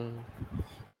 Hmm.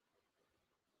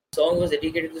 Song was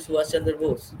dedicated to Subhash Chandra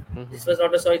Bose. This Hmm. was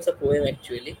not a song; it's a poem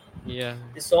actually. Yeah.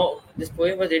 This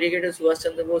poem was dedicated to Subhash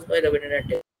Chandra Bose by Rabindranath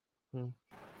Tagore. Hmm.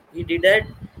 He did that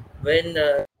when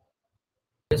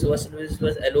Subhash Chandra Bose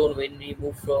was alone when he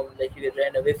moved from like he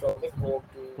ran away from his home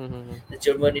to Hmm. the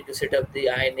Germany to set up the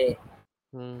INA,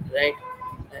 Hmm. right?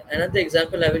 Another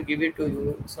example I will give it to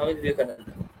you, Swami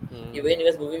Vivekananda. Hmm. When he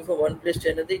was moving from one place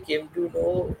to another, he came to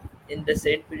know in the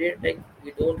same period like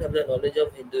we don't have the knowledge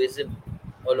of Hinduism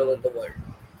all over Hmm. the world,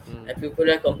 Hmm. and people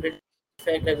are complaining the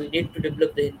fact that we need to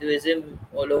develop the Hinduism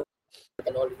all over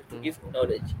and all to Hmm. give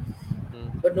knowledge, Hmm.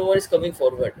 but no one is coming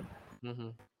forward.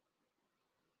 Hmm.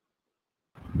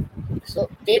 So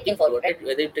they came forward, right?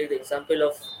 Whether you take the example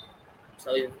of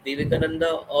Swami Vivekananda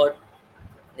or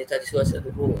Netaji Subhash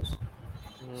Chandra Bose,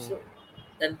 Hmm. so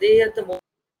and they are the most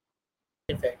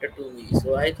factor to me.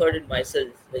 So I thought in myself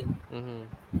like Hmm.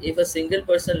 if a single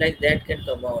person like that can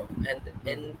come out Hmm.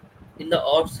 and in the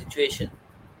odd situation.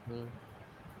 mm,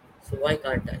 So why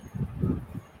can't I?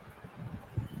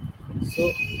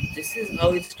 So this is how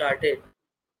it started.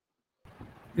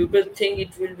 People think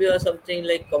it will be a something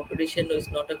like competition. No, it's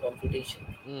not a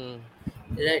competition. mm,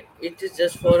 Right? It is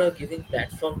just for a giving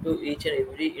platform to each and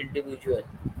every individual.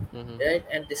 mhm. Right?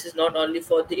 And this is not only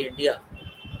for the India.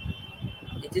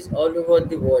 It is all over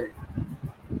the world.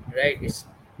 Right? It's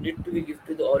need to be given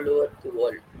to the all over the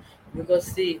world. Because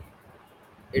see,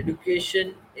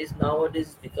 education is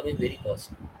nowadays becoming very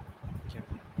costly. Yeah.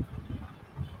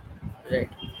 Right?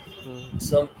 Mm,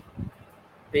 Some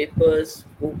papers,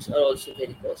 books are also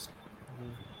very costly.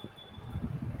 mhm,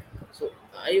 So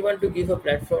I want to give a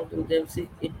platform to them. See,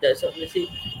 it does obviously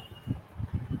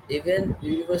even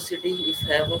university if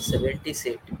have a 70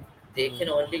 seat, they mm, can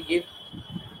only give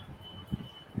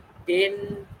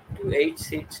 10 to 8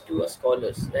 seats to a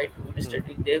scholars, right? Who is mm,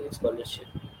 studying there with scholarship.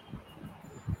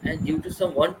 And due to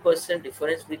some 1%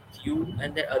 difference with you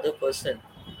and that other person,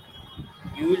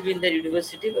 you will be in the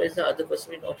university, whereas the other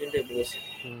person will not in the university.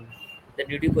 mm. The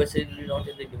needy person will be not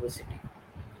in the university.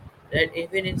 Right?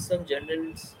 Even in some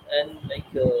journals and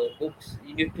like books,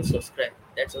 you need to subscribe.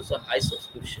 That's also a high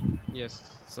subscription.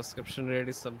 Yes, subscription rate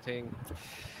is something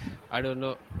I don't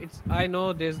know. It's I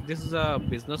know this is a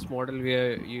business model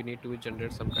where you need to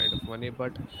generate some kind of money,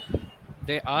 but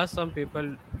there are some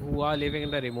people who are living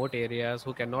in the remote areas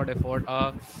who cannot afford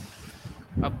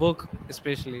a book,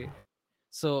 especially.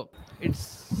 So it's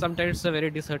sometimes a very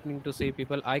disheartening to see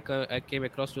people. I came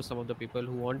across to some of the people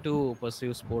who want to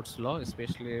pursue sports law,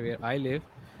 especially where I live,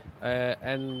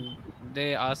 and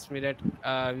they asked me that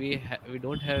we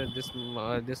don't have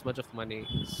this much of money.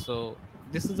 So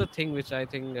this is the thing which I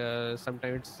think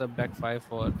sometimes it's a backfire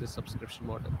for this subscription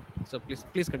model. So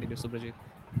please continue, Subrajit.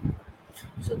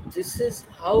 So this is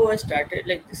how I started.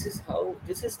 Like this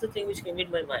is the thing which came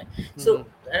in my mind. Mm-hmm, So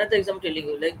another example telling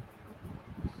you like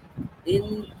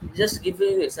in just give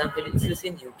you example. If you see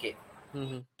in UK,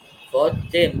 mm-hmm, for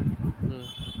them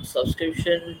mm.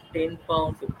 subscription £10,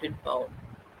 £15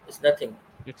 is nothing,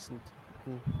 It's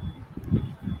mm,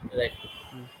 right?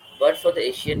 mm, But for the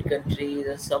Asian countries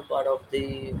and some part of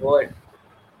the world,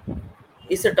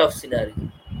 it's a tough scenario.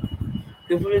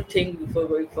 People will think before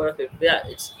going for a trip. Yeah,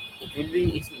 it's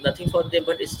nothing for them,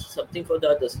 but it's something for the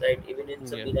others, right? Even in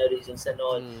some yeah. MENA regions and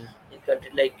all, Mm, in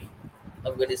countries like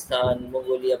Afghanistan,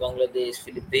 Mongolia, Bangladesh,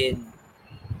 Philippines,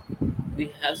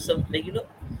 we have some like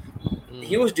mm.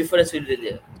 huge difference will be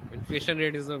there. Inflation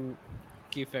rate is a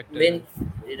key Main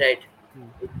factor. right.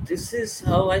 Mm, This is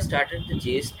how I started the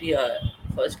JSPR.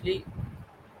 Firstly,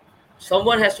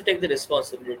 someone has to take the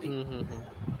responsibility. mm-hmm,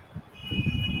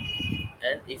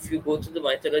 And if you go to the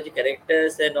mythology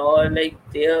characters and all, like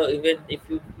they are even if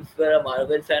you are a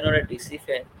Marvel fan or a DC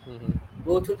fan, mm-hmm,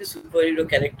 go through the superhero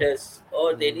characters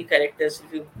or the any mm, characters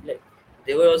if you like.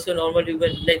 They were also normal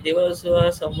human, like they were also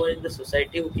someone in the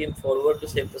society who came forward to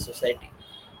save the society,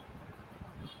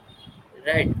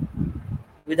 right?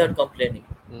 Without complaining.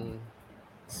 mm,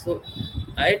 So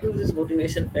I do this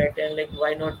motivation pattern, like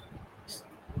why not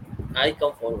I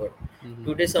come forward. mm-hmm,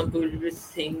 Today some people will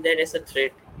think that as a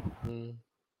threat. mm,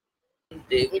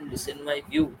 They will listen my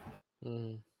view.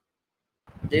 mm,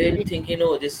 They will think,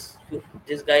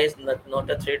 this guy is not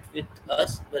a threat with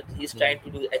us, but he's mm, trying to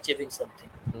do achieving something.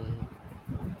 mm,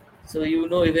 So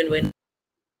even when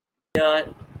they are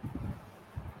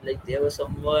like there were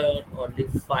someone only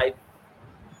five,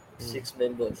 mm, 6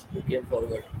 members who came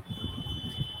forward,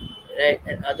 right?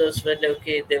 And others were like,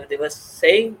 okay, they were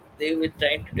saying they were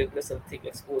trying to develop something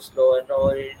like sports law and all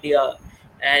in India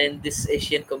and in this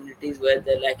Asian communities where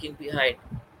they're lacking behind,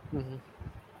 mm-hmm,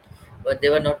 but they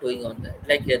were not doing on that.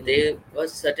 Like mm, they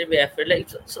was certain way. I felt like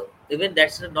so even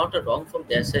that's not a wrong from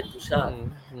their side, Tushar,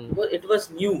 mm, mm, because it was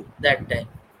new that time,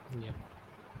 yeah.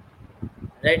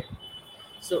 right?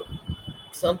 So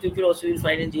some people also will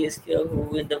find in GSK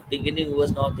who in the beginning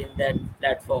was not in that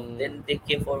platform. Mm, Then they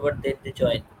came forward, then they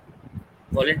joined,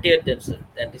 volunteered themselves,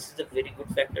 and this is a very good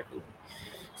factor too.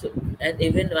 So and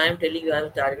even I am telling you, I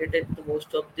am targeted to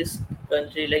most of this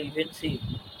country. Like even see,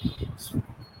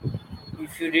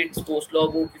 if you read sports law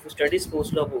book, if you study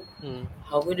sports law book, mm.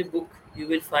 how many book you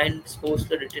will find sports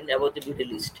law written about the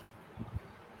Middle East?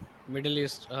 Middle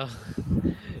East.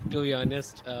 To be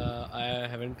honest, I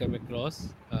haven't come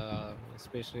across,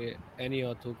 especially any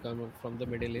author who come from the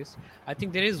Middle East. I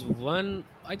think there is one.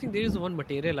 I think there is one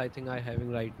material. I think I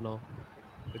having right now,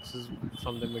 which is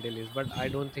from the Middle East, but I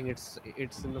don't think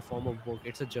it's in the form of book.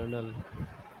 It's a journal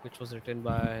which was written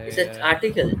It's by an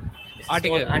article. It's a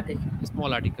small article, article. a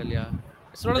small article. Yeah,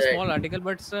 it's not a Right. small article,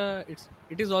 but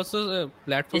it is also a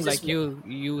platform It's a like small.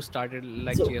 you started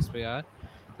like So GSPR.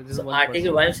 So this is So one article,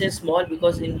 percent. why I'm saying small,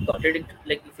 because in contradict,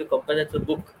 like if you compare that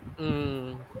to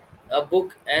Mm, a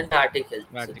book and the article, so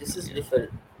this article, is yeah,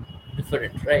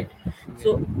 different, right? yeah.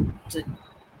 So, so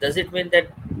does it mean that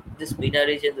this MENA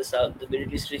region, the south, the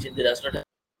Middle East region, they does not have?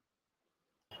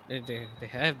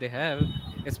 They have,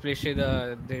 especially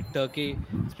the Turkey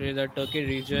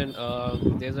region.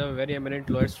 There's a very eminent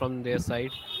lawyers from their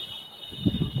side.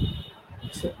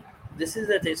 So this is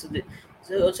the thing.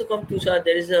 So also come to Shah,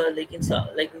 there is a like in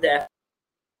like in the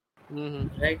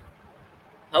Mm-hmm. right.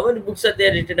 How many books are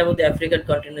there written about the African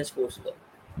continent sports law?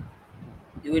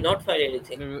 You will not find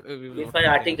anything. We will You will not find find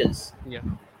anything. articles. Yeah.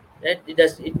 Right? It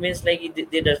does. It means like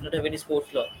they does not have any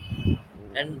sports law,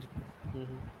 and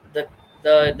Mm-hmm. the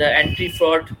the anti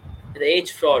fraud, the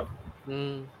age fraud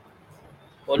Mm-hmm.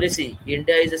 policy.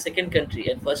 India is the second country,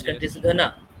 and first country is Yes.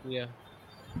 Ghana. Yeah.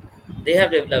 They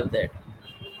have developed that.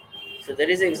 So there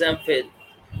is example,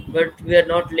 but we are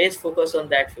not less focused on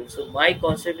that field. So my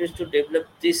concept is to develop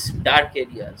these dark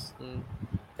areas, Mm-hmm.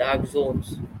 dark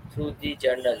zones through the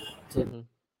journal. So Mm-hmm.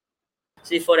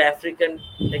 see, for African,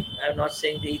 like I'm not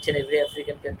saying the each and every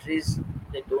African countries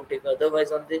they don't take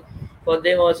otherwise on the, for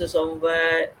them also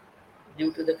somewhere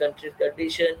due to the country's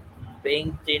condition,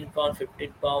 paying £10,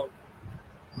 £15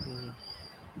 Mm-hmm.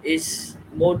 is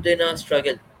more than a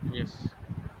struggle. Yes.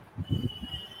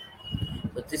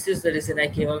 So this is the reason I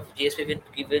came up with GSP with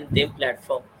given them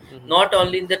platform. Mm-hmm. Not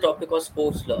only in the topic of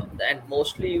sports law, and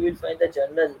mostly you will find the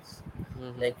journals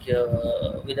Mm-hmm.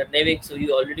 like with the NAVIC. So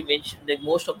you already mentioned that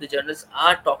most of the journals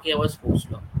are talking about sports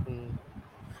law Mm-hmm.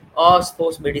 or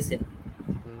sports medicine,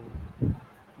 Mm-hmm.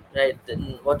 right?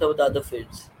 Then what about the other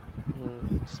fields?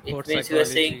 It Sports means you are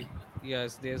saying, psychology.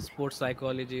 Yes, there's sports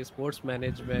psychology, sports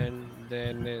management.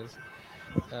 Then is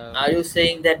are um, you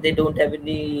saying that they don't have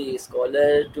any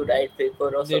scholar to write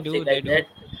paper or they something do, they like that?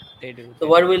 do, they do, So they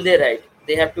what do. will they write?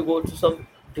 They have to go to some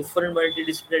different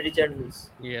multidisciplinary journals,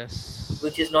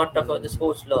 which is Yes. not about the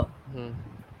sports Mm-hmm. law.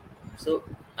 So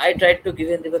I tried to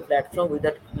give them a platform with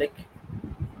that, like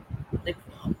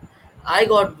I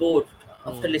got bored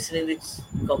after Mm-hmm. listening this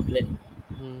complaint.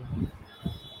 Mm-hmm.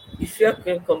 If you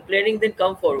are complaining, then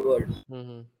come forward,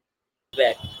 Mm-hmm.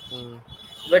 back.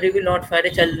 But you will not find a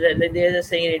child. Like they are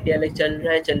saying in India, like chal raha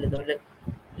hai, chal raha hai.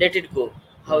 Let it go.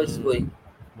 How it's Mm-hmm. going?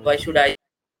 Why should I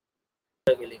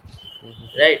struggling?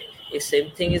 Mm-hmm. Right? If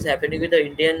same thing is happening with the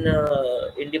Indian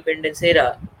independence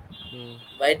era,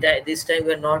 by this time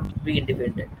we are not be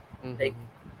independent. Like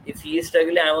Mm-hmm. if he is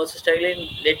struggling, I'm also struggling.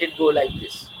 Let it go like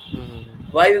this.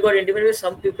 Mm-hmm. Why we got independent?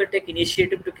 Some people take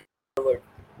initiative to come forward,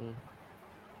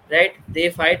 right? They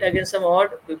fight against some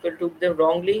odd people took them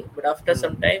wrongly, but after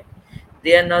some time,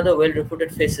 they are now the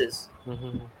well-reputed faces,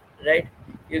 Mm-hmm. right?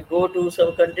 You go to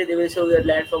some country, they will show your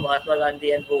land from Mahatma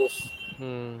Gandhi and Bose,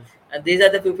 Mm-hmm. and these are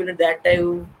the people at that time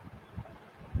who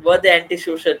were the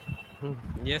anti-social.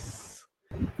 Yes.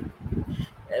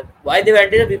 Why they were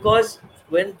anti? Because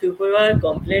when people were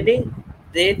complaining,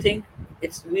 they think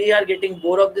it's we are getting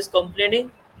bored of this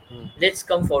complaining. Let's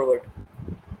come forward,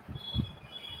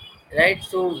 right?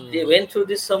 So they Mm-hmm. went through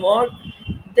this somewhat,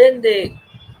 then they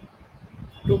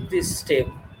took this step.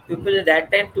 People at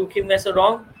that time took him as a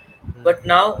wrong, but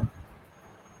now,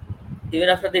 even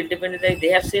after the independence, like, they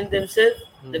have seen themselves,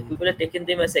 the Mm-hmm. people have taken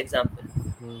them as example,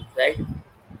 Mm-hmm. right?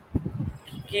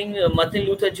 King Martin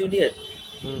Luther Jr.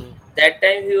 Mm-hmm. That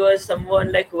time he was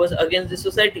someone like who was against the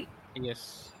society,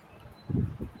 Yes.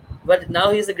 but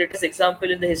now he is the greatest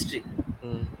example in the history.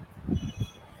 Mm-hmm.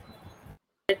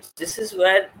 This is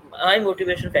where my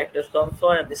motivation factors come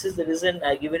from, and this is the reason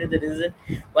I given you the reason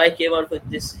why I came out with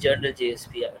this journal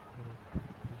JSPR.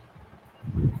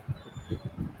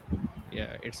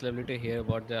 Yeah, it's lovely to hear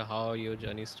about the how your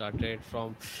journey started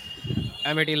from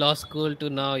MIT Law School to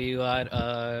now you are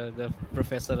the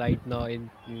professor right now in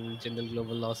General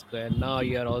Global Law School, and now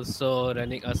you are also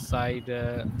running a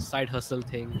side hustle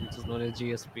thing which is known as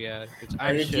GSPR, which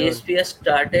I'm And sure. GSPS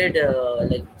started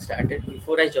started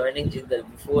before I joining Jindal,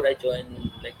 before I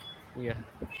joined like Yeah.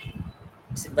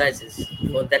 Symbiosis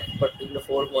for Hmm. that particular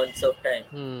 4 months of time.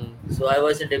 Hmm. So I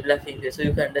was in developing this, so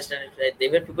you can understand it right.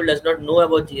 Even people does not know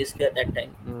about GSP at that time.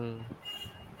 Hmm.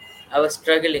 I was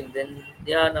struggling then.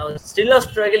 Yeah, now still not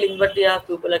struggling, but yeah,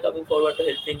 people are coming forward to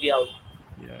helping me out.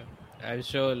 Yeah. I'm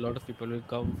sure a lot of people will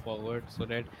come forward so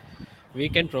that we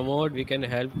can promote, we can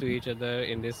help to each other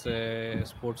in this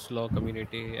sports law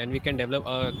community, and we can develop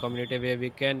a community where we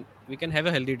can have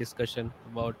a healthy discussion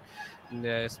about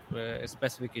the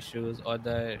specific issues or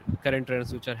the current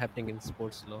trends which are happening in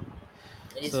sports law.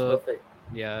 It's So perfect.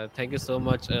 yeah, thank you so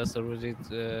much,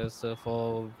 Sarojit, sir,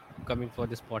 for coming for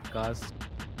this podcast.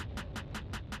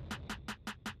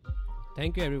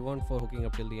 Thank you everyone for hooking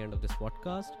up till the end of this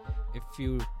podcast. If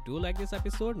you do like this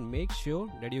episode, make sure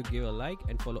that you give a like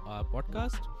and follow our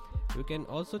podcast. You can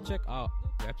also check our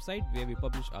website where we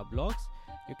publish our blogs.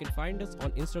 You can find us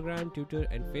on Instagram, Twitter,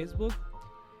 and Facebook.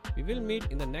 We will meet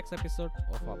in the next episode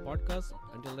of our podcast.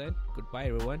 Until then, goodbye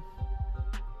everyone.